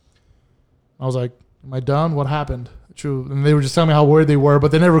mom. I was like, am I done? What happened? True. And they were just telling me how worried they were, but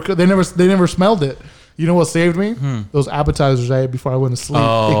they never smelled it. You know what saved me? Those appetizers I ate before I went to sleep.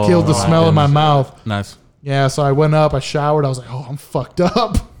 Oh, It killed the my smell in my goodness. mouth. Nice. Yeah, so I went up, I showered, I was like, oh, I'm fucked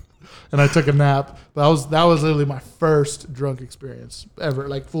up. And I took a nap. But that was literally my first drunk experience ever,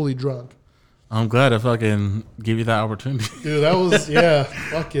 like fully drunk. I'm glad I fucking gave you that opportunity. Dude, that was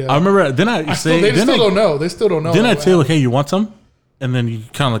fuck yeah. I remember. Then I they say, still don't know. They still don't know. Then I what tell you, like, happened. hey, you want some? And then you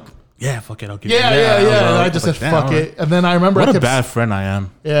kind of like, yeah, fuck it, I'll give you. Yeah. And I just was said, like, fuck damn, it. And then I remember What I a kept, bad friend I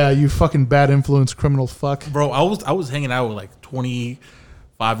am, yeah, you fucking bad influence criminal fuck. bro. I was hanging out with like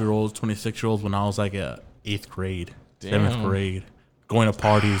 25-year-olds, 26-year-olds when I was like 8th grade, 7th grade, going to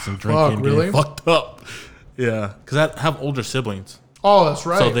parties and drinking, really? getting fucked up. Yeah, because I have older siblings. Oh, that's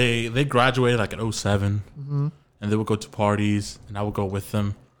right. So they graduated like in 07, and they would go to parties, and I would go with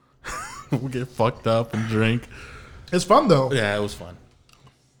them. We'd get fucked up and drink. It's fun though. Yeah, it was fun.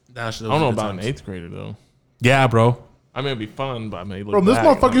 I don't know about an 8th grader though. Yeah, bro. I mean, it'd be fun, but I may look Bro, this back,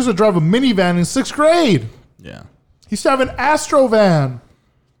 motherfucker like, used to drive a minivan in 6th grade. Yeah. He used to have an Astro van.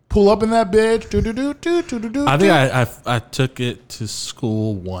 Pull up in that bitch. Do. I think I took it to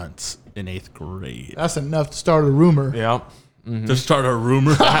school once in 8th grade That's enough to start a rumor. Yeah, to start a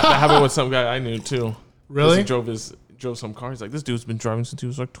rumor. that happened with some guy I knew too. Really? He drove some car. He's like, this dude's been driving since he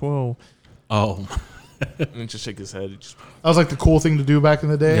was like 12, Oh, and then just shake his head. He just, That was like the cool thing to do back in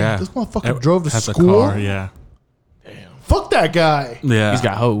the day. yeah. This motherfucker drove to Has a school. car, yeah. damn. Fuck that guy. Yeah. He's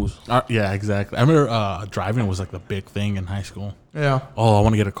got hose. Yeah, exactly. I remember driving was like the big thing in high school. Yeah. Oh, I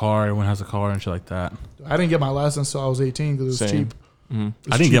want to get a car. Everyone has a car and shit like that. I didn't get my license until I was 18 because it was Same. cheap. Mm-hmm. It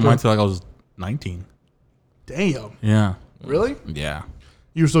was I didn't get cheaper. mine until like I was 19. Damn. Yeah. Really? Yeah.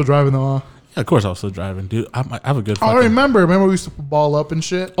 You were still driving though, huh? Yeah, of course I was still driving, dude. I have a good I fucking... remember. Remember we used to ball up and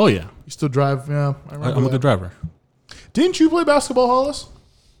shit? Oh, yeah. You still drive? Yeah, I remember I'm a that. good driver. Didn't you play basketball, Hollis?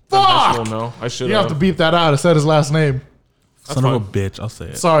 National, Fuck! no, I should You have to beep that out. I said his last name. Son of a bitch. I'll say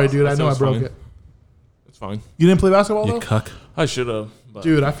it. Sorry, dude. I That know I sounds broke fine. it. It's fine. You didn't play basketball You though? cuck. I should have.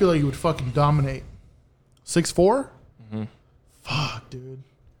 Dude, I feel like you would fucking dominate. 6'4"? Fuck, dude.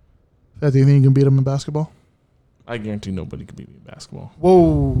 Do you think you can beat him in basketball? I guarantee nobody can beat me in basketball.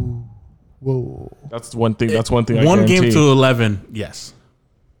 Whoa. Whoa. That's one thing. That's one thing. I One guarantee. game to 11. Yes.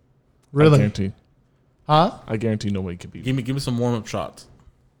 I Really? guarantee. Huh? I guarantee nobody can beat me. Give me some warm-up shots.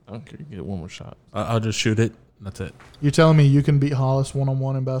 I don't care. You get one more shot. I'll just shoot it. That's it. You're telling me you can beat Hollis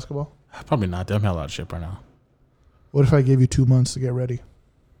one-on-one in basketball? Probably not. I'm hell out of shit right now. What if I gave you 2 months to get ready?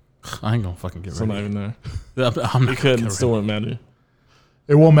 I ain't gonna fucking get Still not ready. even there. I'm not You could. gonna It get still ready. won't matter.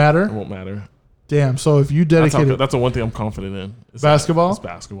 It won't matter? It won't matter. Damn. So if you That's, dedicated... that's the one thing I'm confident in. Is Basketball? It's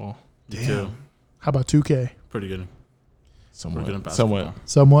basketball. Me too. How about 2K? Pretty good. Somewhat. good in basketball. Somewhat.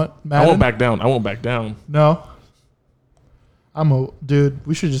 Somewhat? I Madden? won't back down. I won't back down. No. Dude,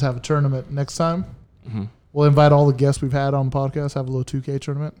 we should just have a tournament next time. Mm-hmm. We'll invite all the guests we've had on the podcast, have a little 2K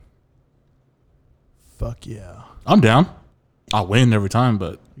tournament. Fuck yeah. I'm down. I'll win every time,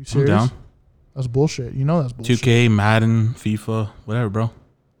 but You I'm serious? down. That's bullshit. You know that's bullshit. 2K, Madden, FIFA, whatever, bro.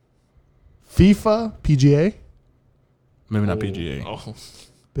 FIFA, PGA? Maybe not PGA. Oh.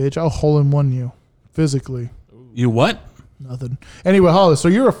 Bitch, I'll hole in one you. Physically. You what? Nothing. Anyway, Hollis, so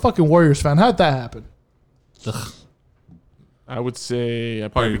you're a fucking Warriors fan. How'd that happen? Ugh. I would say I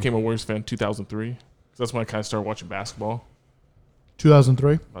probably you? became a Warriors fan 2003. 'Cause that's when I kind of started watching basketball.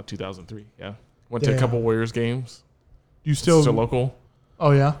 2003? About 2003. Yeah. Went to a Damn. couple Warriors games. You still... Still local.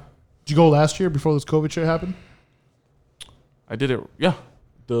 Oh, yeah? Did you go last year before this COVID shit happened? I did it. Yeah.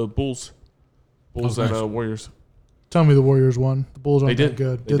 The Bulls. Bulls Oh, at nice. Warriors. Tell me the Warriors won. The Bulls aren't They that did.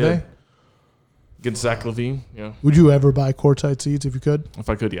 good. They Did they? did. Against Zach LaVine. Yeah. Would you ever buy courtside seats if you could? If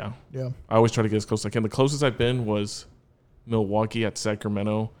I could, yeah. Yeah. I always try to get as close as I can. The closest I've been was Milwaukee at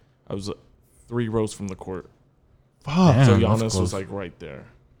Sacramento. I was 3 rows from the court. Fuck. Damn. So that's Giannis close. was like right there.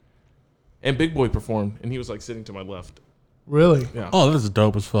 And Big Boy performed, and he was like sitting to my left. Really? Yeah. Oh, this is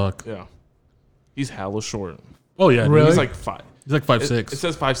dope as fuck. Yeah. He's hella short. Oh yeah, dude. Really? He's like 5. He's like 5'6". It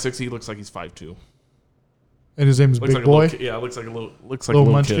says 5'6". He looks like he's 5'2". And his name is Looks Big like Boy? A little, yeah, looks like a little Little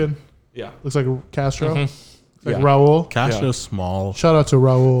kid. Munchkin? Yeah. Looks like a Castro? Mhm. Like Yeah. Raul? Castro's Yeah. small. Shout out to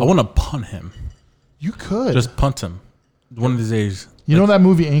Raul. I want to punt him. You could. Just punt him. One of these days. You know that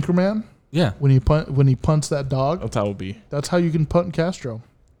movie Anchorman? Yeah, when he punts that dog. That's how it would be. That's how you can punt Castro,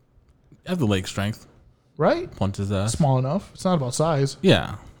 I have the leg strength. right? Punt his ass. Small enough. It's not about size.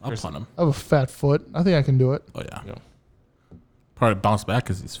 Yeah, I'll punt him. I have a fat foot. I think I can do it. Oh yeah. Yeah. Probably bounce back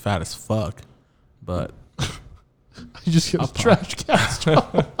because he's fat as fuck. But You just get a trash Castro.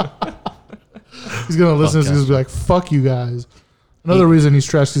 He's gonna listen. He's gonna be like, "Fuck you guys." Another reason he's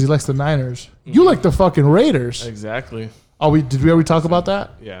trash because he likes the Niners. You like the fucking Raiders. Exactly. Oh, did we already talk about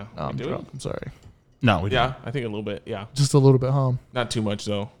that? Yeah. Oh, I'm You do it? drunk. I'm sorry. no, we Yeah, I think a little bit. Yeah. Just a little bit, huh? Not too much,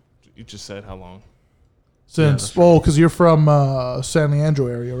 though. You just said how long. Since because you're from San Leandro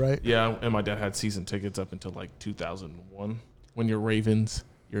area, right? Yeah, and my dad had season tickets up until like 2001 when your Ravens,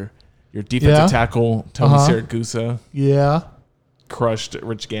 your defensive Yeah. tackle, Tony Uh-huh. Siragusa, Yeah, crushed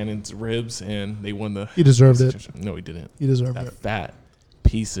Rich Gannon's ribs, and they won the. he deserved it. No, he didn't. He deserved That it. fat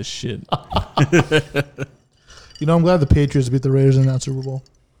piece of shit. You know, I'm glad the Patriots beat the Raiders in that Super Bowl.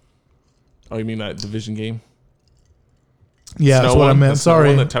 Oh, you mean that division game? Yeah, Snow that's what I one? meant. The snow Sorry.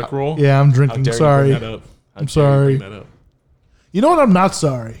 one, the tuck roll. Yeah, I'm How drinking. dare Sorry. You bring that up? How I'm dare you sorry. bring that up? You know what? I'm not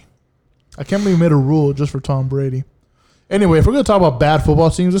sorry. I can't believe we made a rule just for Tom Brady. Anyway, if we're going to talk about bad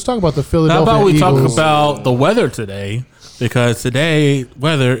football teams, let's talk about the How Philadelphia about we talk Eagles. about the weather today? Because today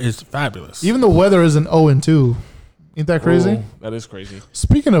weather is fabulous. Even the weather is an 0-2. Ain't that crazy? Oh, that is crazy.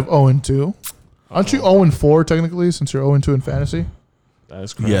 Speaking of 0-2, aren't you 0-4 technically since you're 0-2 in fantasy? That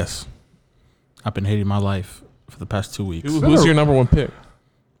is crazy. Yes, I've been hating my life for the past 2 weeks. Who's your number one pick?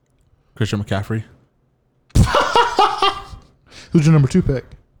 Christian McCaffrey, Who's your number 2 pick?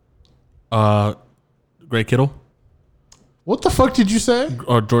 Greg Kittle, What the fuck did you say?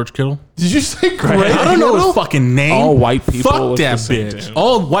 or George Kittle. Did you say Greg? I don't know his fucking name. All white people Fuck look that the same to bitch. him.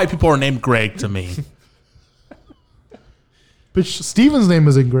 All white people are named Greg to me. Bitch, Steven's name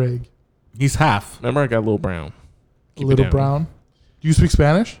isn't Greg. He's half. Remember, I got Lil Brown. Keep it Little down. Brown. Do you speak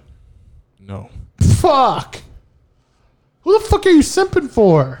Spanish? No. Fuck. Who the fuck are you simping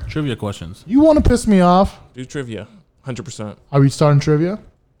for? Trivia questions. You want to piss me off? Do trivia. 100%. Are we starting trivia?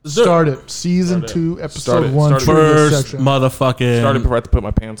 Start it. Season Start it. 2, Start episode it. 1, Start it. trivia First section. motherfucking. Started before I had to put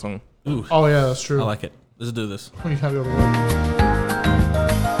my pants on. Oh, yeah, that's true. I like it. Let's do this. You have to go to work.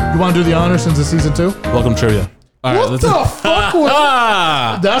 You want to do the honor since it's season 2? Welcome trivia. All right, What the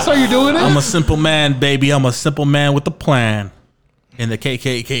fuck? That's how you're doing it? I'm a simple man, baby. I'm a simple man with a plan. In the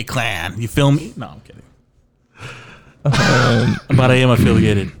KKK clan. You feel me? No, I'm kidding. But I am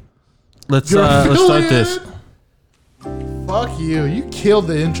affiliated. Let's You're start this. Fuck you. You killed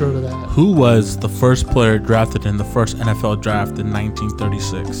the intro to that. Who was the first player drafted in the first NFL draft in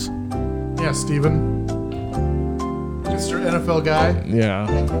 1936? Yeah, Steven. Mr. NFL guy. Yeah.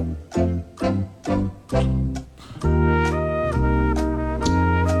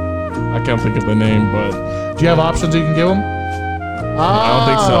 I can't think of the name, but Do you have options you can give him? I don't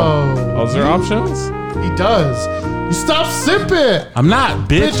think so. Oh, is there options? He does. You stop sipping. I'm not,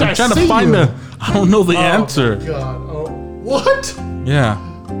 bitch. Bitch, I'm I trying to see find you. the. I don't know the answer. Oh my God. Oh. What? Yeah.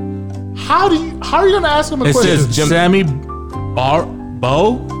 How are you gonna ask him a It question? says Sammy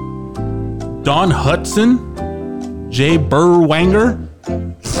Bo, Don Hudson, Jay Burwanger,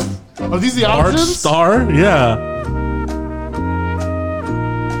 Are these the Art options? Star. Yeah.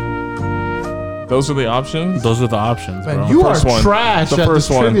 Those are the options? Those are the options, Man, bro. you are First one. trash The at first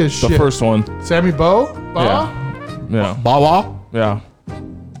the one. trivia The shit. first one. Sammy Bo? Ba? Yeah. Yeah. Bawa. Yeah.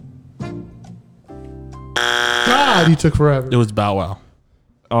 God, he took forever. It was Bow Wow.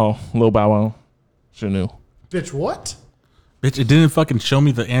 Oh, Lil Bow Wow. Should knew. Bitch, what? Bitch, it didn't fucking show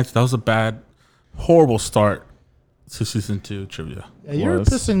me the answer. That was a bad, horrible start to season 2 trivia. Yeah, you're Was.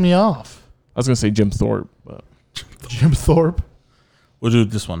 pissing me off. I was gonna say Jim Thorpe, but Jim Thorpe. We'll do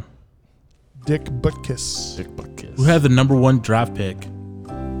this one. Dick Butkus. Dick Buckus. Who had the number 1 draft pick in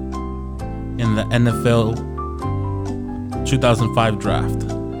the NFL 2005 draft?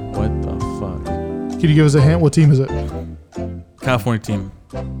 What the fuck? Can you give us a hint? What team is it? California team.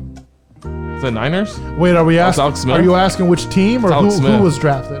 Is it Niners? Wait, are we asking? Alex Smith. Are you asking which team or Alex who Smith. was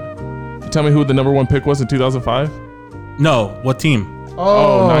drafted? You tell me who the number 1 pick was in 2005? No, what team?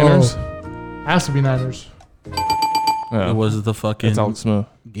 Oh, Niners. Has to be Niners. Yeah. It was the fucking It's Alex Smith.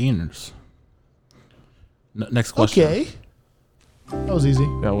 Gainers. Next question. Okay. That was easy.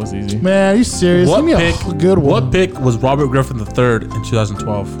 That was easy. Man, are you serious? What Give me pick? a good one. What pick was Robert Griffin III in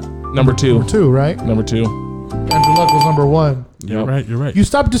 2012? Number 2. Number 2, right? Number 2. Andrew Luck was number 1. You're Yep. right. You're right. You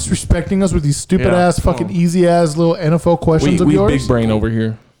stop disrespecting us with these stupid Yeah. ass, fucking easy ass little NFL questions of We yours. big brain over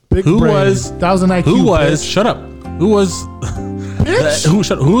here. Big Who brain. was- 1,000 IQ. Who was? bitch. Shut up. Who was? Bitch.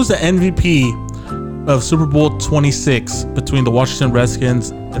 Who was the MVP of Super Bowl 26 between the Washington Redskins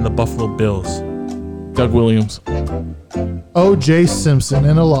and the Buffalo Bills? Doug Williams. O.J. Simpson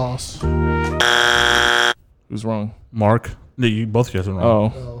in a loss. Who's wrong? Mark. No, you both guys are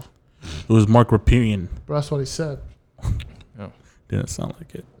wrong. Oh. Oh, It was Mark Rapinian. bro, that's what he said. Didn't sound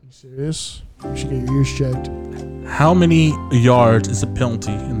like it. Are you serious? You should get your ears checked. How many yards is a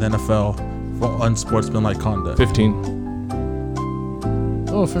penalty in the NFL for unsportsmanlike conduct? 15.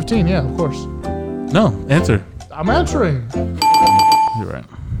 Oh, 15, yeah, of course. No, answer. I'm answering. You're right.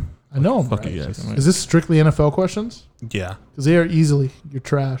 I know. I'm Fuck right. you guys. Is this strictly NFL questions? Yeah. Because they are easily. You're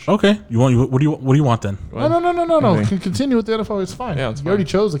trash. Okay. What do you want then? Go No. ahead. Anything. Continue with the NFL. It's fine. Yeah, it's you fine. already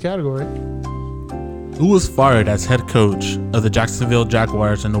chose the category. Who was fired as head coach of the Jacksonville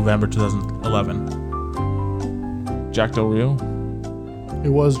Jaguars in November 2011? Jack Del Rio. It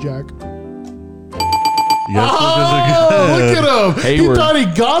was Jack. Yes, Oh, look at him. Hayward. He thought he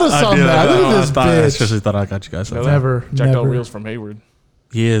got us on that. Look at this I bitch. especially thought I got you guys. No, Never. Jack Del never. Rio's from Hayward.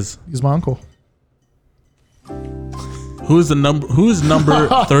 He is. He's my uncle. Who is number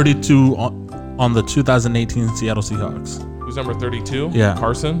 32 on the 2018 Seattle Seahawks? Who's number 32? Yeah.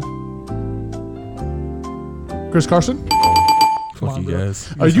 Carson. Chris Carson? Fuck on, you bro.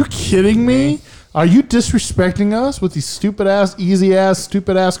 guys. Are you kidding me? Are you disrespecting us with these stupid ass,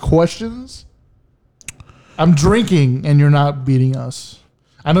 stupid ass questions? I'm drinking and you're not beating us.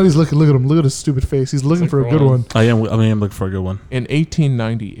 I know he's looking. Look at him. Look at his stupid face. He's looking for a good one. I'm looking for a good one. In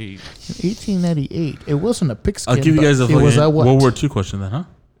 1898. In 1898, it wasn't a pigskin. I'll give you guys a it was a fucking what? World War II question then, huh?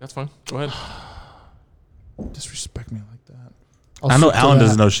 That's fine. Go ahead. Disrespect me like that. I know stick to Alan that.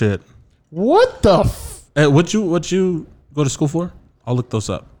 doesn't know shit. What the Hey, what you go to school for? I'll look those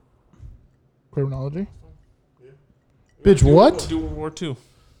up. criminology? Bitch, what? Do World War II.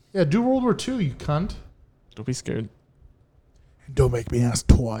 Yeah, do World War II, you cunt. Don't be scared. Don't make me ask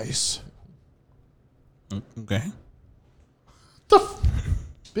twice. Okay.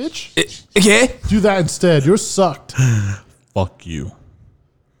 Bitch, Okay. do that instead. You're sucked. Fuck you.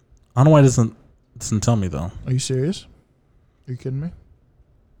 I don't know why it doesn't tell me though. Are you serious? Are you kidding me?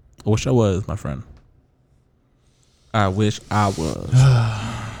 I wish I was, my friend. I wish I was.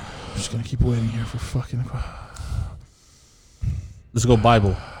 I'm just gonna keep waiting here for fucking. Let's go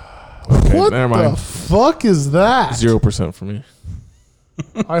Bible. Okay, What never the mind. fuck is that? 0% for me.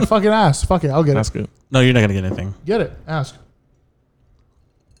 All right, fucking ask. Fuck it, I'll get That's it. good. No, you're not gonna get anything. Get it. Ask.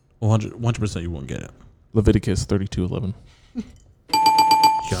 100% you won't get it. Leviticus 32:11. You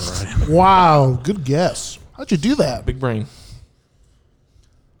got it right. Wow, good guess. How'd you do that? Big brain.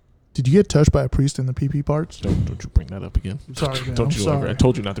 Did you get touched by a priest in the PP parts? Don't you bring that up again. I'm sorry, man. Don't I'm you ever. I sorry.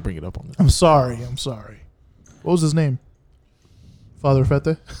 told you not to bring it up on this. I'm sorry. I'm sorry. What was his name? Father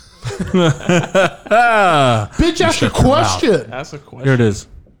Fete? Bitch, ask a question. Ask a question. Here it is.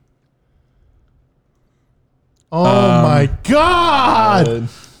 Oh my God.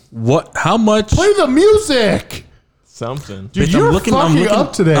 What? How much? Play the music. Something. Dude, Bitch, you're fucking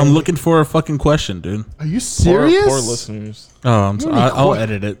up today. I'm looking for a fucking question, dude. Are you serious? Poor listeners. Oh, I'm sorry. You're I'll qu-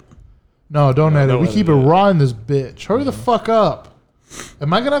 edit it. No, don't edit. don't We keep it edit it. raw in this bitch. Hurry the fuck up.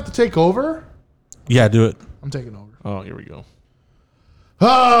 Am I going to have to take over? Yeah, do it. I'm taking over. Oh, here we go.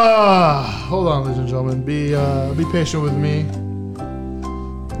 Hold on, ladies and gentlemen. Be patient with me.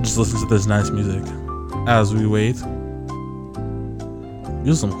 Just listen to this nice music as we wait.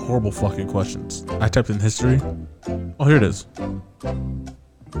 These are some horrible fucking questions. I typed in history. Oh, here it is.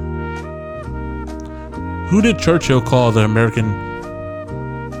 Who did Churchill call the American?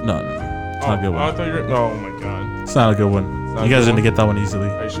 No, it's not a good I one. thought you were. Oh my god. It's not a good one. not You a guys good didn't one? get that one easily.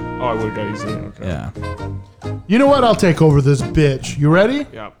 I would have got easily. Okay. Yeah. You know what? I'll take over this bitch. You ready?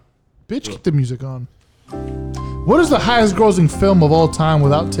 Yeah. Bitch, keep the music on. What is the highest grossing film of all time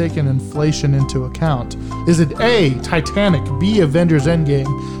without taking inflation into account? Is it A, Titanic, B, Avengers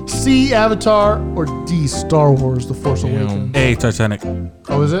Endgame, C, Avatar, or D, Star Wars, The Force Damn. Awakens? A Titanic.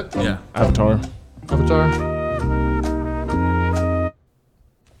 Oh, is it? Yeah. Avatar. Avatar?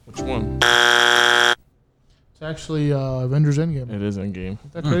 Which one? It's actually Avengers Endgame. It is Endgame.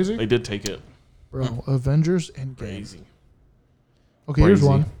 Isn't that crazy? They did take it. Bro, Avengers Endgame. Crazy. Okay, here's Crazy.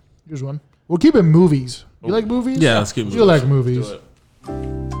 one. Here's one. We'll keep it movies. You like movies? Yeah, let's keep You like movies. Do it.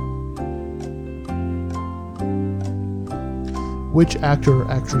 Which actor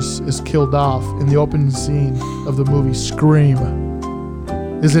or actress is killed off in the opening scene of the movie Scream?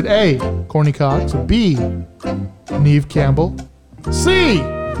 Is it A, Courtney Cox, B, Neve Campbell, C,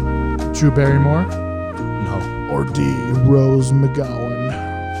 Drew Barrymore, No. or D, Rose McGowan?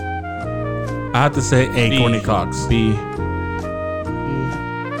 I have to say A. B. Courtney Cox. B.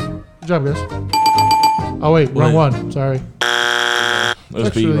 Good job, guys. Oh wait, wrong Wait. one. Sorry. That was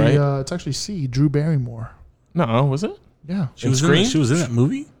It's B, actually, right? it's actually C, Drew Barrymore. No, was it? Yeah. She was in Scream? that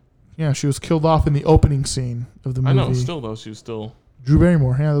movie? Yeah, she was killed off in the opening scene of the movie. I know. Still though, she was still. Drew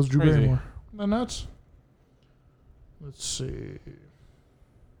Barrymore. Yeah, that was Drew Crazy. Barrymore. Isn't that nuts? Let's see.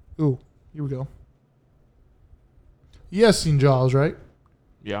 Ooh, here we go. You guys seen Jaws, right?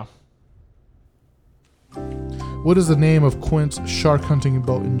 Yeah. What is the name of Quint's shark hunting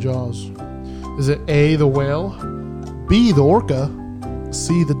boat in Jaws? Is it A, the whale, B, the orca,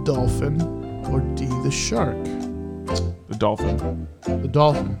 C, the dolphin, or D, the shark? The dolphin. The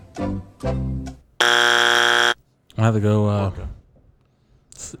dolphin. I have to go Orca.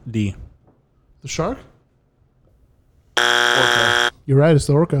 D. The shark? Orca. You're right, it's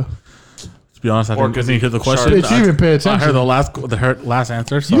the orca. To be honest, I didn't Orca's hear the question. Bitch, you even pay attention. I heard the last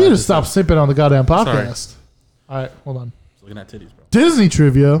answer. So You I need to just stop sipping on the goddamn podcast. All right, hold on. was looking at titties, bro. Disney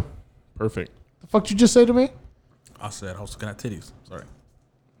trivia. Perfect. The fuck did you just say to me? I said I was looking at titties. Sorry.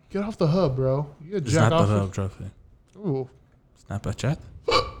 Get off the hub, bro. You gotta It's jack not off. the hub trophy. Ooh. Snapchat.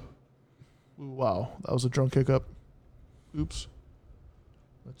 Ooh, wow, that was a drunk hiccup. Oops.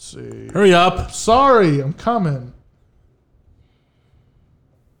 Let's see. Hurry up. Sorry, I'm coming.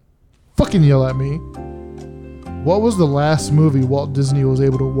 Fucking yell at me. What was the last movie Walt Disney was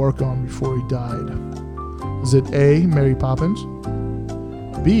able to work on before he died? Is it A, Mary Poppins,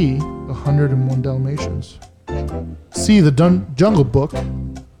 B, 101 Dalmatians, C, The Jungle Book,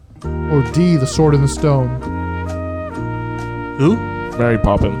 or D, The Sword and the Stone? Who? Mary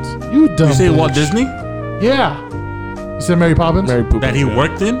Poppins. You dumb You say bitch. Walt Disney? Yeah. You said Mary Poppins? Mary Poppins. That he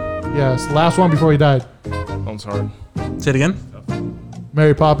worked in? Yes, last one before he died. I'm sorry. Say it again.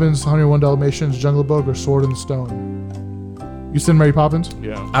 Mary Poppins, 101 Dalmatians, Jungle Book, or Sword in the Stone? You said Mary Poppins?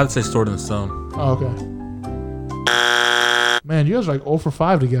 Yeah. I would say Sword in the Stone. Oh, okay. Man, you guys are like 0 for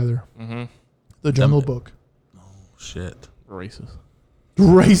 5 together. Mm-hmm. The Jungle Book. Shit. Racist.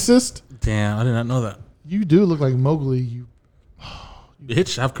 Racist? Damn, I did not know that. You do look like Mowgli. You.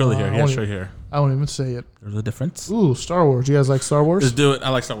 Hitch, have curly hair. I He has won't straight hair. I won't even say it. There's a difference. Ooh, Star Wars. You guys like Star Wars? Let's do it. I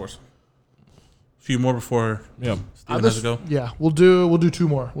like Star Wars. A few more before Yeah. Steven has to go. Yeah, we'll do 2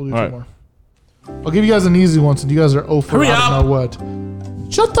 more. We'll do 2 All right. more. I'll give you guys an easy one since you guys are 0 for Hurry I don't up. know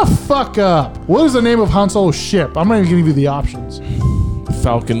what. Shut the fuck up. What is the name of Han Solo's ship? I'm not even giving you the options.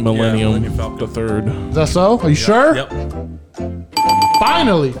 Falcon Millennium, Millennium Falcon. the third. Is that so? Are you sure? Yep.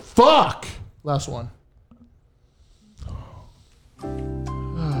 Finally. Fuck. Last one.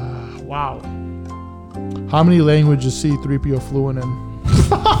 Wow. How many languages C-3PO fluent in?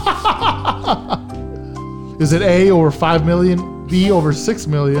 Is it A, over 5 million, B, over 6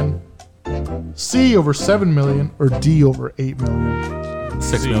 million, C, over 7 million, or D, over 8 million?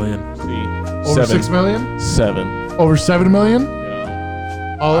 6 million. C. Over 7. 6 million? 7. Over 7 million?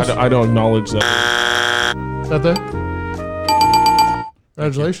 Yeah. Oh, I don't acknowledge that. is that it?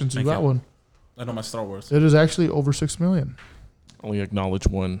 Congratulations, you Thank got you. one. I know my Star Wars. It is actually over 6 million, Only acknowledge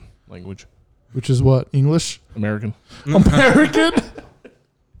one language. which is what? English? American. American?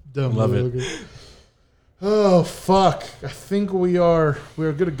 Dumb Love it. motherfucker. Oh, fuck. I think we're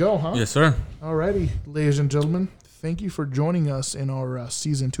good to go, huh? Yes, sir. Alrighty, ladies and gentlemen. Thank you for joining us in our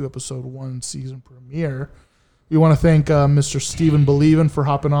Season 2, Episode 1 season premiere. We want to thank Mr. Steven Believin for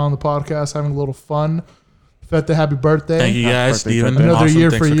hopping on the podcast, having a little fun. Fete, happy birthday. Thank you guys, birthday, Steven. Fete. Another Awesome. year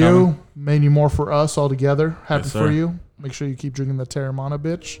Thanks for coming. you. Many more for us all together. Happy Yes, for sir. you. Make sure you keep drinking the Terramana,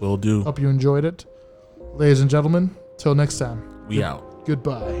 bitch. Will do. Hope you enjoyed it. Ladies and gentlemen, till next time. We out.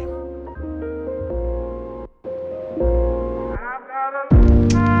 Goodbye.